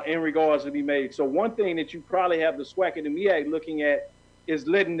in regards to be made. So one thing that you probably have the SWAC and the MEAC looking at is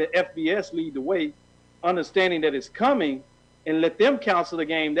letting the FBS lead the way, understanding that it's coming, and let them cancel the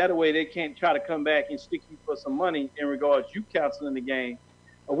game. That way they can't try to come back and stick you for some money in regards to you canceling the game,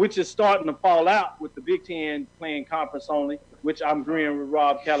 which is starting to fall out with the Big Ten playing conference only, which I'm agreeing with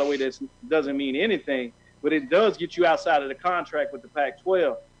Rob Calloway that doesn't mean anything, but it does get you outside of the contract with the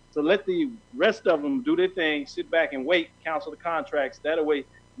Pac-12. So let the rest of them do their thing, sit back and wait, cancel the contracts. That way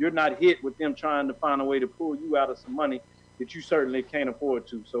you're not hit with them trying to find a way to pull you out of some money that you certainly can't afford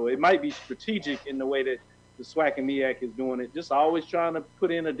to. So it might be strategic in the way that the SWAC and MEAC is doing it, just always trying to put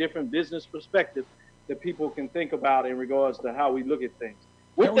in a different business perspective that people can think about in regards to how we look at things.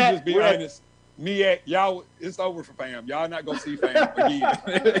 Can we just be honest? MEAC, y'all, it's over for fam. Y'all not going to see fam again.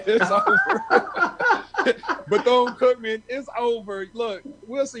 It's over. Bethune-Cookman, it's over. Look,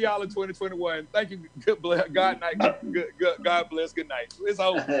 we'll see y'all in 2021. Thank you. Good bless. God bless. Good night. It's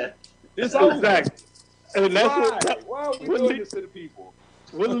over. It's over. Exactly. And that's why are we doing this to the people?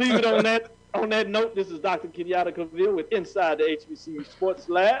 We'll leave it on that. On that note, this is Dr. Kenyatta Cavil with Inside the HBCU Sports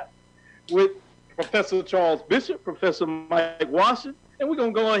Lab with Professor Charles Bishop, Professor Mike Washington, and we're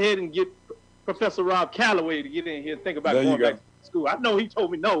going to go ahead and get Professor Rob Calloway to get in here and think about going back to school. I know he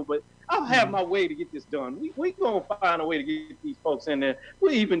told me no, but I'll have my way to get this done. We going to find a way to get these folks in there.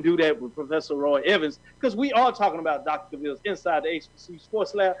 We'll even do that with Professor Roy Evans, because we are talking about Dr. Cavil's Inside the HBCU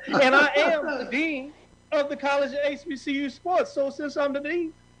Sports Lab, and I am the dean of the College of HBCU Sports. So since I'm the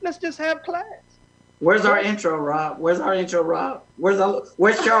dean, let's just have class. Where's our intro, Rob? Where's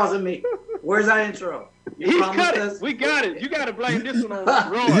Charles and me? Where's our intro? He got it. We got it. You got to blame this one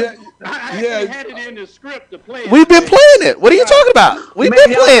on Roy. I had it in the script to play it. We've been playing it. What are you talking about? We've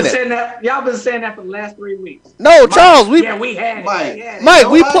been playing it. Y'all been saying that for the last 3 weeks. No, Mike, Charles, we had it. Mike,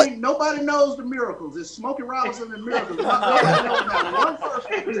 nobody knows the miracles. It's Smokey Robinson and miracles. Nobody knows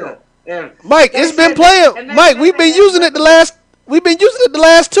that. Mike, it's been playing. Mike, we've been using it the last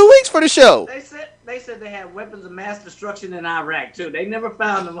 2 weeks for the show. They said they had weapons of mass destruction in Iraq too. They never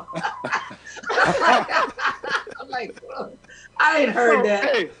found them. I'm like, I ain't heard that.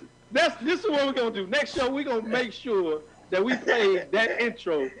 Hey, this is what we're gonna do. Next show, we're gonna make sure that we play that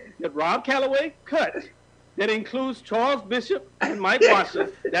intro that Rob Calloway cut. That includes Charles Bishop and Mike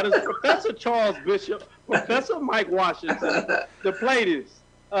Washington. That is Professor Charles Bishop, Professor Mike Washington, to play this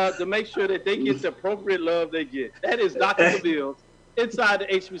to make sure that they get the appropriate love they get. That is Dr. Cavil's Inside the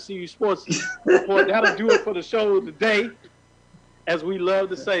HBCU Sports Report. That'll do it for the show today. As we love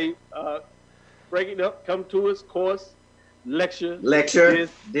to say, break it up, come to us, course, lecture,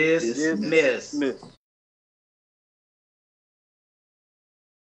 dismiss.